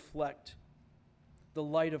us to reflect the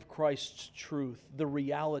light of Christ's truth, the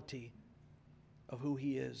reality of who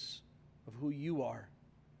He is, of who you are.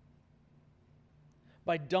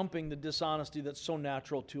 By dumping the dishonesty that's so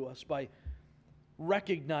natural to us, by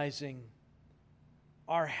recognizing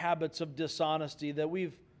our habits of dishonesty that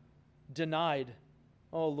we've denied.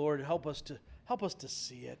 Oh Lord, help us to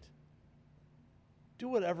see it. Do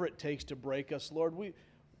whatever it takes to break us, Lord. We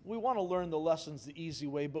want to learn the lessons the easy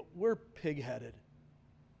way, but we're pig-headed.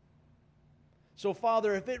 So,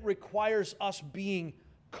 Father, if it requires us being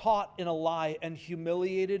caught in a lie and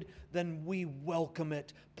humiliated, then we welcome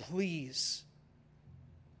it, please.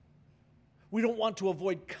 We don't want to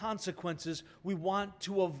avoid consequences. We want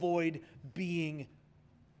to avoid being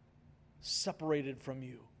separated from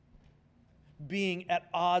you, being at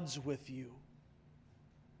odds with you.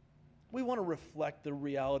 We want to reflect the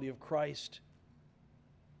reality of Christ.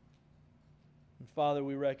 And Father,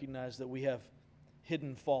 we recognize that we have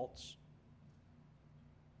hidden faults.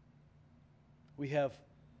 We have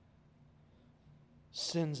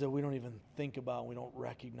sins that we don't even think about, we don't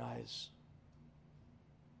recognize.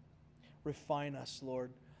 Refine us,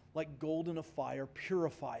 Lord, like gold in a fire.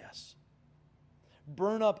 Purify us.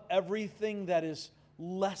 Burn up everything that is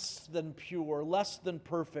less than pure, less than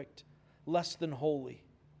perfect, less than holy.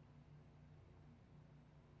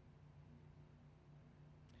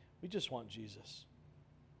 We just want Jesus.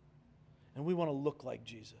 And we want to look like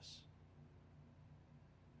Jesus.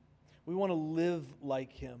 We want to live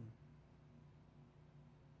like Him.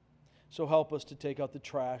 So help us to take out the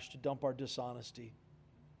trash, to dump our dishonesty,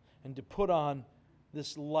 and to put on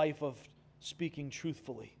this life of speaking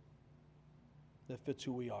truthfully that fits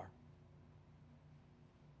who we are.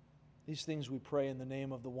 These things we pray in the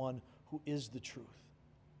name of the one who is the truth,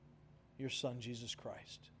 your Son, Jesus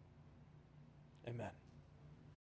Christ. Amen.